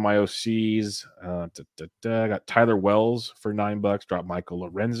 One of my OCs, I got Tyler Wells for $9, dropped Michael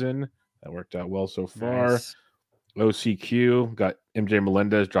Lorenzen. That worked out well so far. Nice. OCQ, got MJ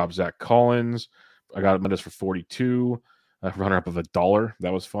Melendez, dropped Zach Collins. I got Melendez for 42, runner up of $1.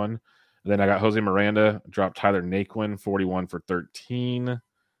 That was fun. And then I got Jose Miranda, dropped Tyler Naquin, 41 for 13.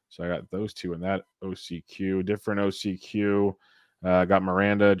 So I got those two in that OCQ. Different OCQ. Got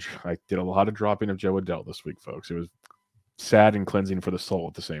Miranda. I did a lot of dropping of Joe Adell this week, folks. It was sad and cleansing for the soul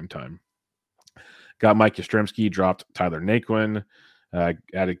at the same time. Got Mike Yastrzemski, dropped Tyler Naquin.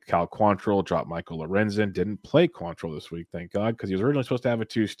 Added Cal Quantrill, dropped Michael Lorenzen. Didn't play Quantrill this week, thank God, because he was originally supposed to have a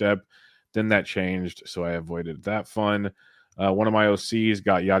two-step. Then that changed, so I avoided that fun. One of my OCs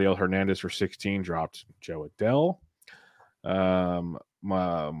got Yadiel Hernandez for 16, dropped Joe Adell.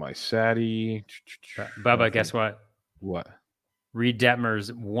 My Sadie. Bubba, guess what? What? Reed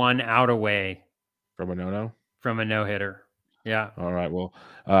Detmers 1 out away From a no-no? from a no-hitter. Yeah. All right, well,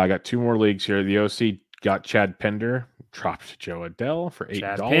 I got two more leagues here. The OC got Chad Pender, dropped Joe Adell for $8.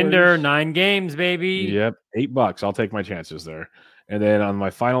 Chad Pender, 9 games, baby. Yep, $8. I'll take my chances there. And then on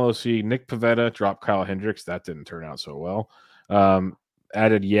my final OC, Nick Pivetta dropped Kyle Hendricks. That didn't turn out so well.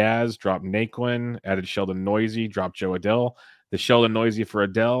 Added Yaz, dropped Naquin. Added Sheldon Noisy, dropped Joe Adell. The Sheldon Noisy for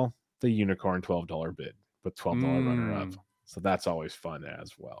Adell, the unicorn $12 bid with $12 runner up. So that's always fun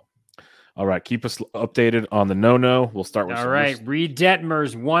as well. All right, keep us updated on the no-no. We'll start with All right, Reed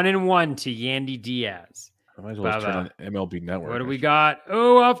Detmers 1-1 to Yandy Diaz. I might as well turn on MLB Network. What do we got?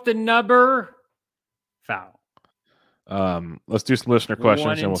 Oh, off the nubber. Foul. Let's do some listener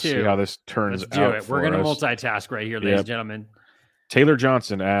questions, and we'll 2. see how this turns Let's do out. it. We're going to multitask right here, ladies and gentlemen. Taylor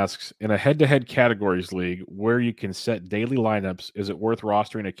Johnson asks, in a head-to-head categories league where you can set daily lineups, is it worth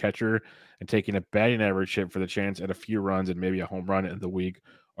rostering a catcher and taking a batting average hit for the chance at a few runs and maybe a home run in the week?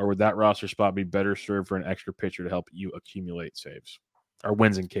 Or would that roster spot be better served for an extra pitcher to help you accumulate saves? Or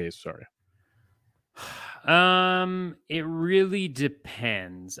wins in case, sorry. It really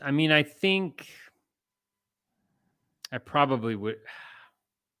depends. I mean, I think I probably would.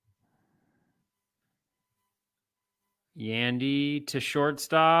 Yandy to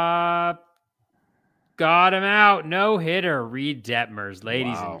shortstop. Got him out. No hitter. Reed Detmers,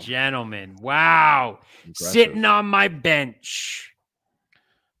 ladies and gentlemen. Wow. Impressive. Sitting on my bench.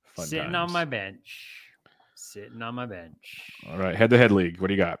 Fun Sitting times. on my bench. Sitting on my bench. All right, head-to-head league. What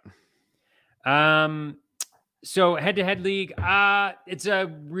do you got? So head-to-head league, it's a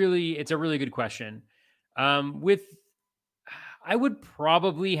really good question. I would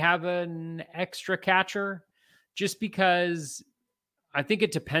probably have an extra catcher just because I think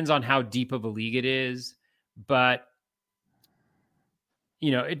it depends on how deep of a league it is, but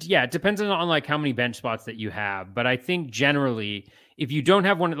it depends on like how many bench spots that you have. But I think generally, if you don't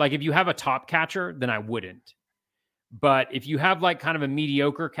have one, like if you have a top catcher, then I wouldn't. But if you have like kind of a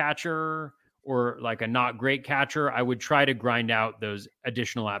mediocre catcher or like a not great catcher, I would try to grind out those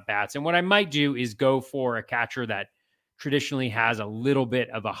additional at bats. And what I might do is go for a catcher that traditionally has a little bit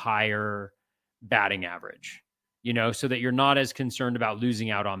of a higher batting average, so that you're not as concerned about losing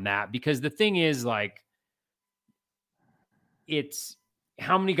out on that. Because the thing is, like, it's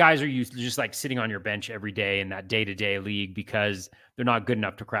how many guys are you just like sitting on your bench every day in that day-to-day league because they're not good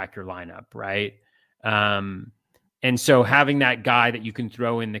enough to crack your lineup, right? And so having that guy that you can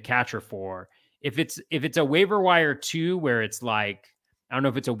throw in the catcher for, if it's a waiver wire 2 where it's like, I don't know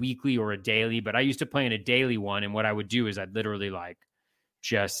if it's a weekly or a daily, but I used to play in a daily one. And what I would do is I'd literally like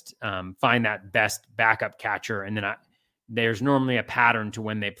just find that best backup catcher. And then there's normally a pattern to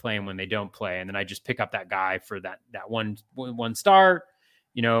when they play and when they don't play. And then I just pick up that guy for that one start,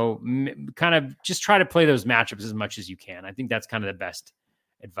 kind of just try to play those matchups as much as you can. I think that's kind of the best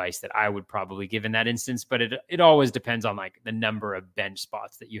advice that I would probably give in that instance, but it always depends on like the number of bench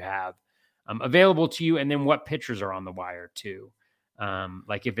spots that you have available to you. And then what pitchers are on the wire too.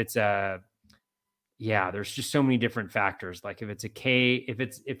 Like if it's there's just so many different factors. Like if it's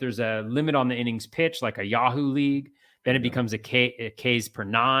if there's a limit on the innings pitch, like a Yahoo league, then it becomes a Ks per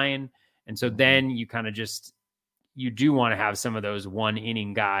 9. And so then you kind of you do want to have some of those 1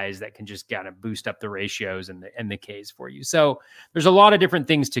 inning guys that can just kind of boost up the ratios and the Ks for you. So there's a lot of different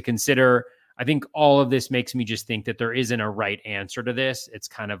things to consider. I think all of this makes me just think that there isn't a right answer to this. It's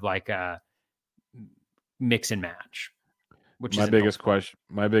kind of like a mix and match. Which my biggest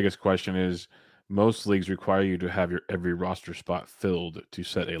question is, most leagues require you to have your every roster spot filled to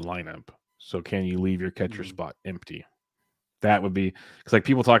set a lineup. So can you leave your catcher spot empty? That would be, because like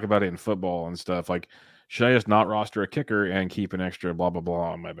people talk about it in football and stuff, like, should I just not roster a kicker and keep an extra blah, blah,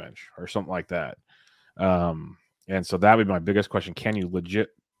 blah on my bench or something like that? And so that would be my biggest question. Can you legit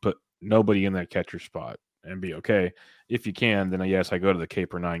put nobody in that catcher spot and be okay? If you can, then yes, I go to the K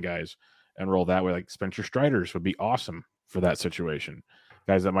per 9 guys and roll that way. Like Spencer Striders would be awesome for that situation.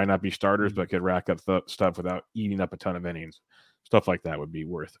 Guys that might not be starters, but could rack up stuff without eating up a ton of innings. Stuff like that would be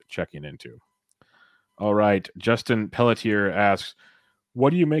worth checking into. All right. Justin Pelletier asks,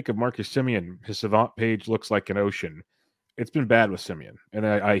 what do you make of Marcus Semien? His Savant page looks like an ocean. It's been bad with Semien.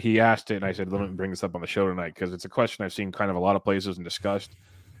 And he asked it, and I said, let me bring this up on the show tonight because it's a question I've seen kind of a lot of places and discussed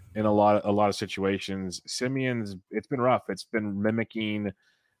in a lot of situations. Semien's, it's been rough. It's been mimicking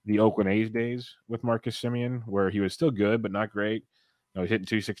the Oakland A's days with Marcus Semien, where he was still good, but not great. He's hitting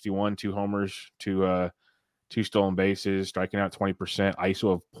 261, 2 homers, 2 stolen bases, striking out 20%,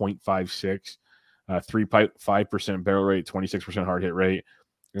 ISO of 0.56. 3.5% barrel rate, 26% hard hit rate,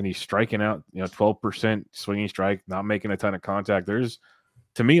 and he's striking out 12% swinging strike, not making a ton of contact. There's,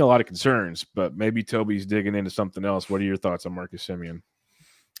 to me, a lot of concerns, but maybe Toby's digging into something else. What are your thoughts on Marcus Semien?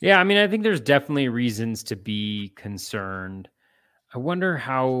 Yeah, I mean, I think there's definitely reasons to be concerned. I wonder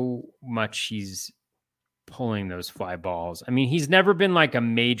how much he's pulling those fly balls. I mean, he's never been like a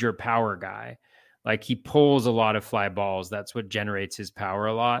major power guy. Like he pulls a lot of fly balls. That's what generates his power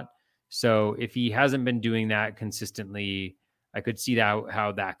a lot. So if he hasn't been doing that consistently, I could see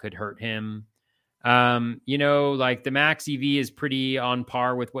how that could hurt him. Like the max EV is pretty on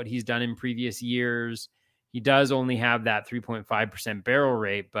par with what he's done in previous years. He does only have that 3.5% barrel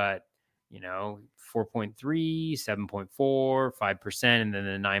rate, but 4.3, 7.4, 5%, and then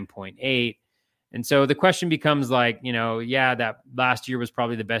the 9.8. And so the question becomes like, that last year was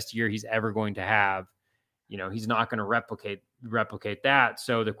probably the best year he's ever going to have. He's not going to replicate that.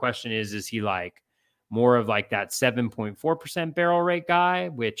 So the question is he like more of like that 7.4% barrel rate guy,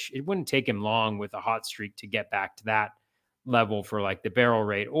 which it wouldn't take him long with a hot streak to get back to that level for like the barrel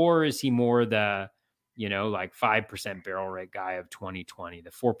rate? Or is he more the, like 5% barrel rate guy of 2020, the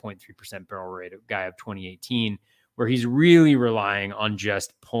 4.3% barrel rate guy of 2018, where he's really relying on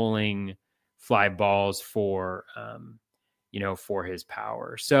just pulling fly balls for, for his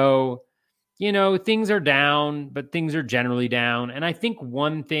power. So, things are down, but things are generally down. And I think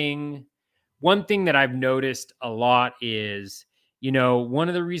one thing that I've noticed a lot is, one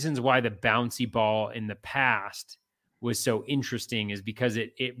of the reasons why the bouncy ball in the past was so interesting is because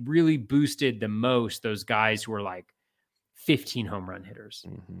it really boosted the most those guys who were like 15 home run hitters.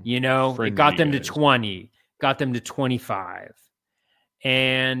 It got them to 20, got them to 25.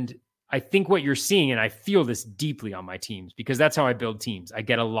 And I think what you're seeing, and I feel this deeply on my teams because that's how I build teams. I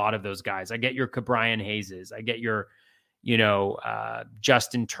get a lot of those guys. I get your Ke'Bryan Hayeses. I get your,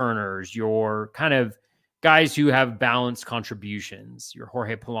 Justin Turners, your kind of guys who have balanced contributions, your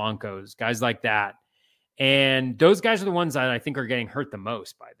Jorge Polanco's, guys like that. And those guys are the ones that I think are getting hurt the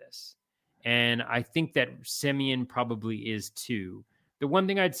most by this. And I think that Semien probably is too. The one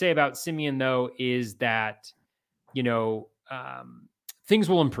thing I'd say about Semien, though, is that, things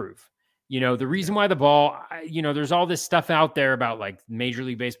will improve. The reason why the ball, there's all this stuff out there about like Major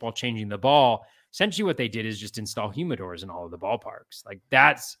League Baseball changing the ball. Essentially what they did is just install humidors in all of the ballparks. Like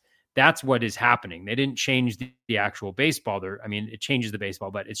that's what is happening. They didn't change the actual baseball. It changes the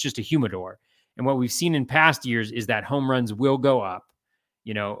baseball, but it's just a humidor. And what we've seen in past years is that home runs will go up,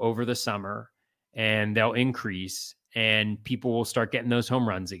 over the summer, and they'll increase and people will start getting those home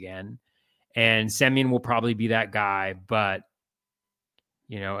runs again. And Semien will probably be that guy, but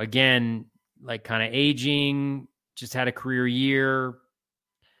again, like kind of aging, just had a career year,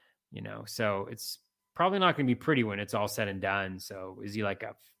 so it's probably not going to be pretty when it's all said and done. So is he like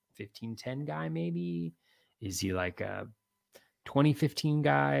a 15-10 guy? Maybe is he like a 2015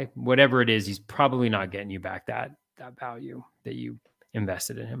 guy? Whatever it is, he's probably not getting you back that value that you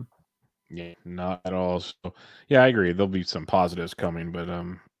invested in him. Yeah, not at all. So yeah, I agree. There'll be some positives coming, but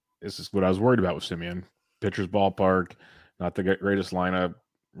this is what I was worried about with Semien. Pitcher's ballpark, not the greatest lineup,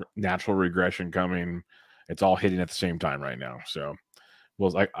 natural regression coming. It's all hitting at the same time right now. So,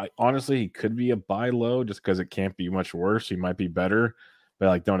 I honestly, he could be a buy low just because it can't be much worse. He might be better,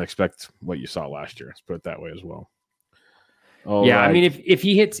 but don't expect what you saw last year. Let's put it that way as well. Yeah, right. I mean, if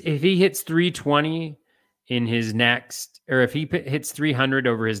he hits 320 in his next, or if he hits 300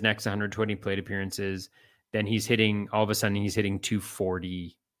 over his next 120 plate appearances, then all of a sudden he's hitting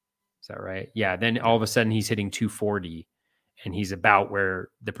 240. Is that right? Yeah. Then all of a sudden he's hitting 240. And he's about where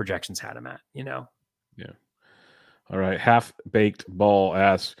the projections had him at, Yeah. All right. Half-Baked Ball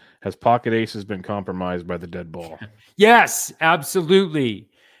asks, has Pocket Aces been compromised by the dead ball? Yes, absolutely.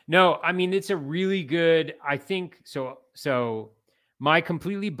 No, I mean, it's a really good, I think, so my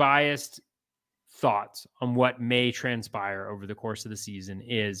completely biased thoughts on what may transpire over the course of the season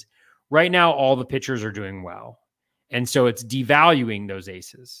is right now, all the pitchers are doing well. And so it's devaluing those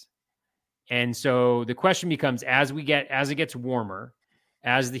aces. And so the question becomes, as it gets warmer,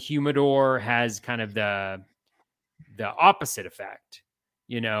 as the humidor has kind of the opposite effect,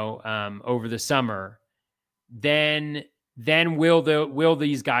 over the summer, then will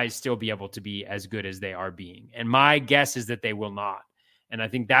these guys still be able to be as good as they are being? And my guess is that they will not. And I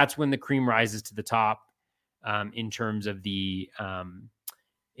think that's when the cream rises to the top, in terms of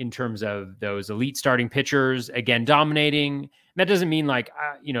those elite starting pitchers, again, dominating. That doesn't mean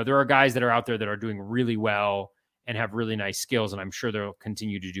there are guys that are out there that are doing really well and have really nice skills, and I'm sure they'll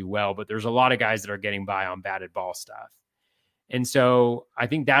continue to do well, but there's a lot of guys that are getting by on batted ball stuff. And so I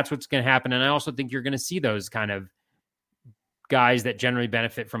think that's what's going to happen. And I also think you're going to see those kind of guys that generally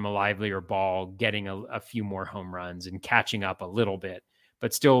benefit from a livelier ball getting a few more home runs and catching up a little bit,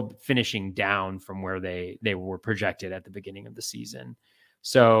 but still finishing down from where they were projected at the beginning of the season.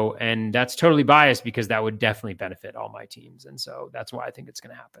 So, and that's totally biased because that would definitely benefit all my teams. And so that's why I think it's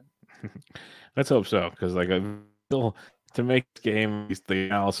going to happen. Let's hope so. Because to make the game, the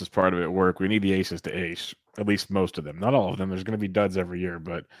analysis part of it work, we need the aces to ace, at least most of them, not all of them. There's going to be duds every year,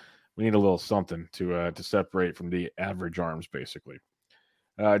 but we need a little something to separate from the average arms, basically.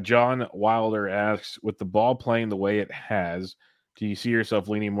 John Wilder asks, with the ball playing the way it has, do you see yourself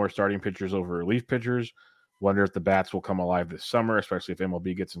leaning more starting pitchers over relief pitchers? Wonder if the bats will come alive this summer, especially if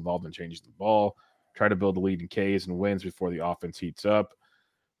MLB gets involved in changing the ball. Try to build a lead in Ks and wins before the offense heats up.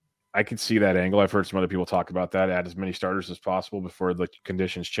 I could see that angle. I've heard some other people talk about that. Add as many starters as possible before the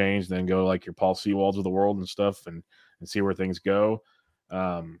conditions change. Then go like your Paul Sewalds of the world and stuff and see where things go.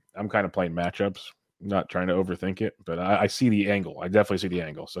 I'm kind of playing matchups, not trying to overthink it, but I see the angle. I definitely see the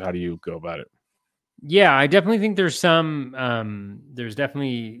angle. So how do you go about it? Yeah, I definitely think there's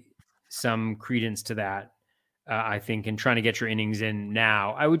definitely some credence to that. I think in trying to get your innings in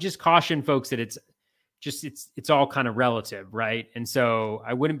now, I would just caution folks that it's all kind of relative, right? And so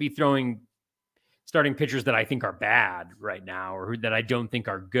I wouldn't be throwing starting pitchers that I think are bad right now or that I don't think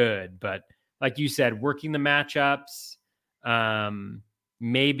are good. But like you said, working the matchups,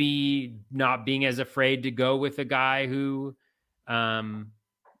 maybe not being as afraid to go with a guy who,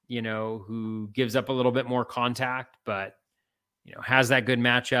 who gives up a little bit more contact, but, has that good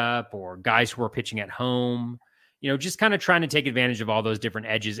matchup, or guys who are pitching at home. Just kind of trying to take advantage of all those different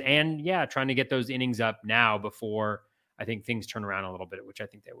edges and trying to get those innings up now before I think things turn around a little bit, which I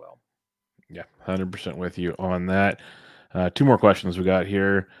think they will. 100% with you on that. 2 more questions we got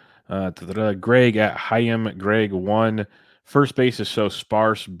here. Greg at Hayam Greg 1. First base is so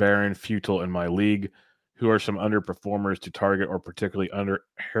sparse, barren, futile in my league. Who are some underperformers to target or particularly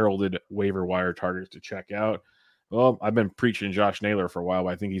under-heralded waiver wire targets to check out? Well, I've been preaching Josh Naylor for a while, but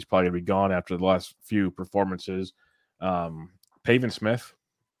I think he's probably going to be gone after the last few performances. Pavin Smith,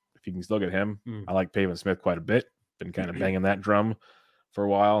 if you can still get him. I like Pavin Smith quite a bit. Been kind of banging that drum for a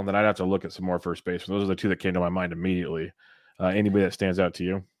while. And then I'd have to look at some more first base. Those are the two that came to my mind immediately. Anybody that stands out to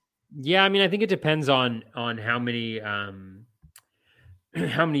you? Yeah, I mean, I think it depends on how many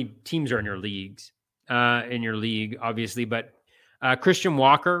teams are in your leagues, obviously. But Christian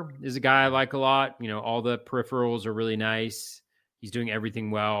Walker is a guy I like a lot. All the peripherals are really nice. He's doing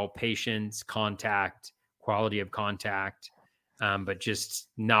everything well: patience, contact, quality of contact, but just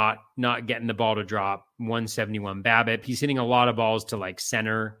not getting the ball to drop. 171 BABIP. He's hitting a lot of balls to like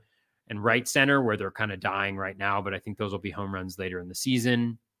center and right center where they're kind of dying right now, but I think those will be home runs later in the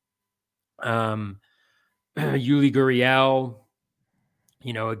season. Yuli Gurriel,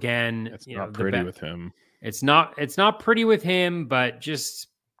 again, it's not pretty with him. It's not pretty with him, but just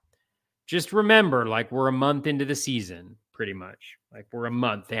remember, like, we're a month into the season, pretty much. Like, we're a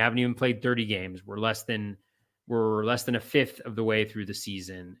month. They haven't even played 30 games. We're less than a fifth of the way through the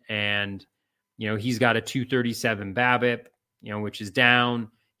season. And, he's got a 237 BABIP, which is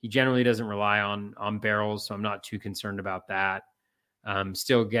down. He generally doesn't rely on barrels, so I'm not too concerned about that.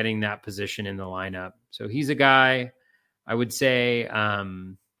 Still getting that position in the lineup. So he's a guy I would say,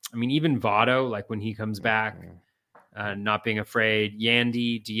 even Votto, like when he comes back, not being afraid.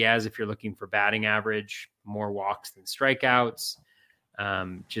 Yandy, Diaz, if you're looking for batting average, more walks than strikeouts.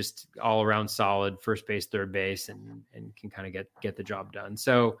 Just all around solid first base, third base, and can kind of get the job done.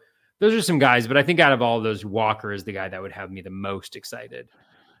 So those are some guys, but I think out of all of those, Walker is the guy that would have me the most excited.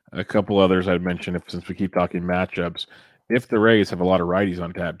 A couple others I'd mention, since we keep talking matchups, if the Rays have a lot of righties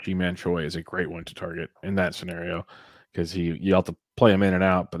on tap, Ji-Man Choi is a great one to target in that scenario because you have to play him in and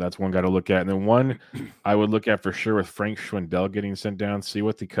out, but that's one guy to look at. And then one I would look at for sure with Frank Schwindel getting sent down, see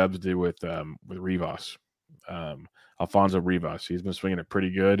what the Cubs do with Rivas. Alfonso Rivas. He's been swinging it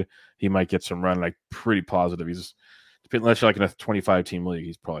pretty good. He might get some run, like pretty positive. Unless you're like in a 25-team league,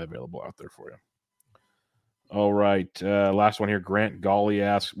 he's probably available out there for you. All right. Last one here. Grant Gawley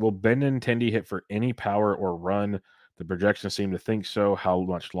asks, will Benintendi hit for any power or run? The projections seem to think so. How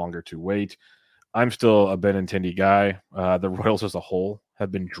much longer to wait? I'm still a Benintendi guy. The Royals as a whole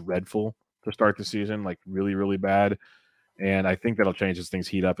have been dreadful to start the season, like really, really bad. And I think that'll change as things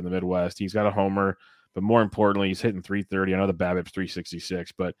heat up in the Midwest. He's got a homer, but more importantly, he's hitting 330. I know the BABIP's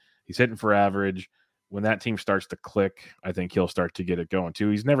 366, but he's hitting for average. When that team starts to click, I think he'll start to get it going too.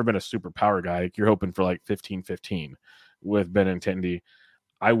 He's never been a super power guy. You're hoping for like 15-15 with Benintendi.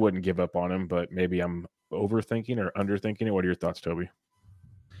 I wouldn't give up on him, but maybe I'm overthinking or underthinking it. What are your thoughts, Toby?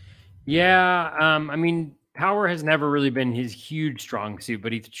 Yeah, power has never really been his huge strong suit,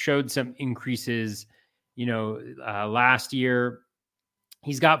 but he showed some increases, last year.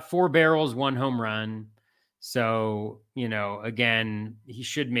 He's got 4 barrels, 1 home run. So, again, he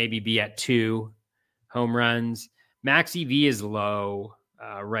should maybe be at 2 home runs. Max EV is low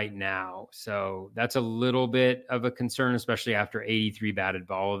right now. So that's a little bit of a concern, especially after 83 batted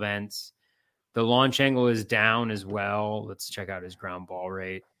ball events. The launch angle is down as well. Let's check out his ground ball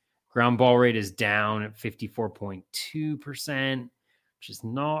rate. Ground ball rate is down at 54.2%, which is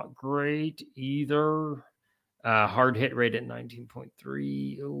not great either. Hard hit rate at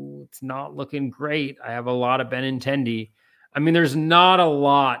 19.3. Oh, it's not looking great. I have a lot of Benintendi. There's not a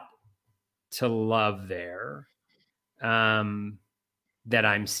lot to love there that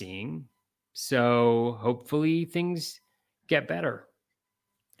I'm seeing. So hopefully things get better.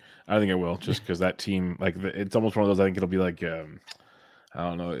 I think it will, just because that team, it's almost one of those, I think it'll be like, I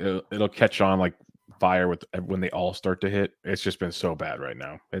don't know, it'll catch on like fire when they all start to hit. It's just been so bad right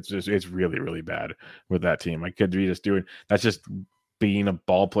now. It's really, really bad with that team. I could be just that's just being a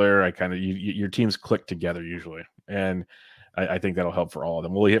ball player. Your teams click together usually. And I think that'll help for all of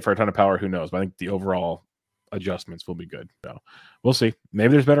them. Will he hit for a ton of power? Who knows? But I think the overall adjustments will be good. So we'll see.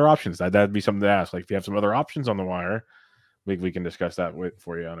 Maybe there's better options. That'd be something to ask. Like if you have some other options on the wire, we can discuss that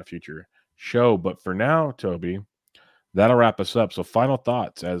for you on a future show. But for now, Toby, that'll wrap us up. So final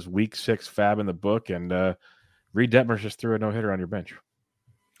thoughts as week 6 fab in the book, and Reed Detmers just threw a no-hitter on your bench.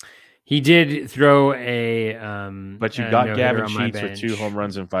 He did throw a but you got Gavin Sheets with 2 home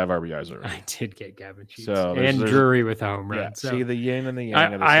runs and 5 RBIs already. I did get Gavin Sheets. So and Drury with a home run. Yeah, so see the yin and the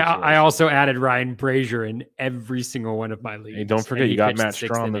yang of the situation. I also added Ryan Brazier in every single one of my leagues. Hey, don't forget, you got Matt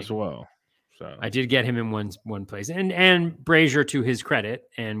Strom as well. So I did get him in one place. And Brazier, to his credit,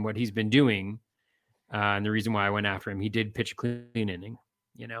 and what he's been doing, and the reason why I went after him, he did pitch a clean inning.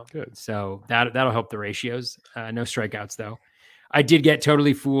 Good. So that'll help the ratios. No strikeouts though. I did get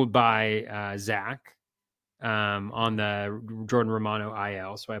totally fooled by Zach on the Jordan Romano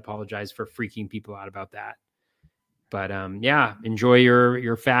IL, so I apologize for freaking people out about that. But yeah, enjoy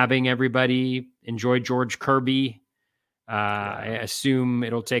your fabbing, everybody. Enjoy George Kirby. I assume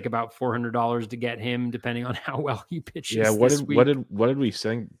it'll take about $400 to get him, depending on how well he pitches. Yeah, what did we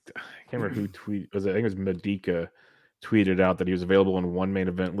sing? I can't remember who tweeted. I think it was Medica tweeted out that he was available in one main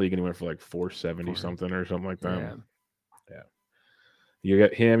event league and he went for like 470 something or something like that. Yeah. You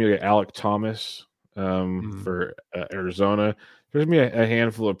get him. You get Alec Thomas for Arizona. There's gonna be a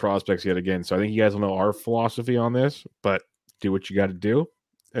handful of prospects yet again. So I think you guys will know our philosophy on this, but do what you got to do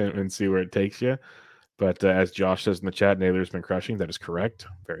and see where it takes you. But as Josh says in the chat, Naylor's been crushing. That is correct.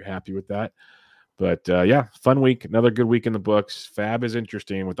 Very happy with that. But yeah, fun week. Another good week in the books. Fab is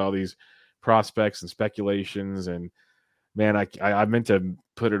interesting with all these prospects and speculations. And man, I meant to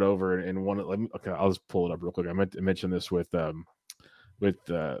put it over in one. Okay, I'll just pull it up real quick. I meant to mention this with the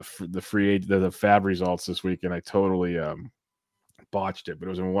free agent, the Fab results this week, and I totally botched it. But it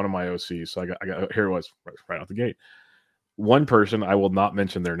was in one of my OCs, so I got here it was right out the gate. One person, I will not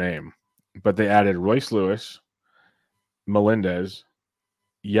mention their name, but they added Royce Lewis, Melendez,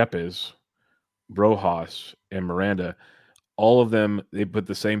 Yepes, Rojas, and Miranda. All of them, they put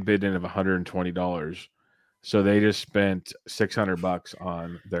the same bid in of $120. So they just spent $600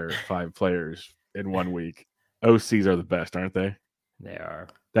 on their 5 players in 1 week. OCs are the best, aren't they? They are.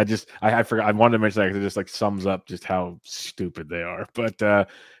 That just I forgot. I wanted to mention that because it just like sums up just how stupid they are. But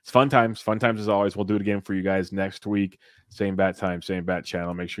it's fun times. Fun times as always. We'll do it again for you guys next week. Same bat time, same bat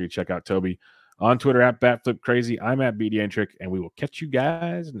channel. Make sure you check out Toby on Twitter at BatFlipCrazy. I'm at BDantric, and we will catch you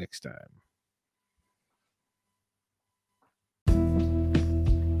guys next time.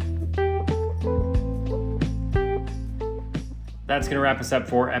 That's going to wrap us up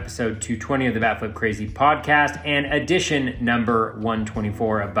for episode 220 of the Batflip Crazy podcast and edition number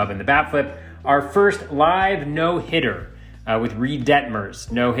 124 of Bub and the Batflip. Our first live no-hitter with Reed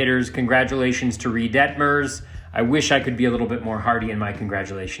Detmers. No-hitters, congratulations to Reed Detmers. I wish I could be a little bit more hearty in my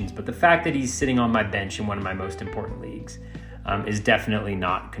congratulations, but the fact that he's sitting on my bench in one of my most important leagues is definitely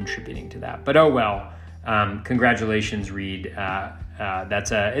not contributing to that. But oh well, congratulations, Reed.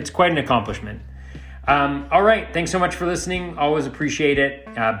 It's quite an accomplishment. All right. Thanks so much for listening. Always appreciate it.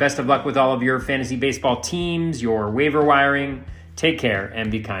 Best of luck with all of your fantasy baseball teams, your waiver wiring. Take care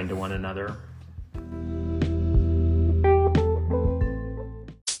and be kind to one another.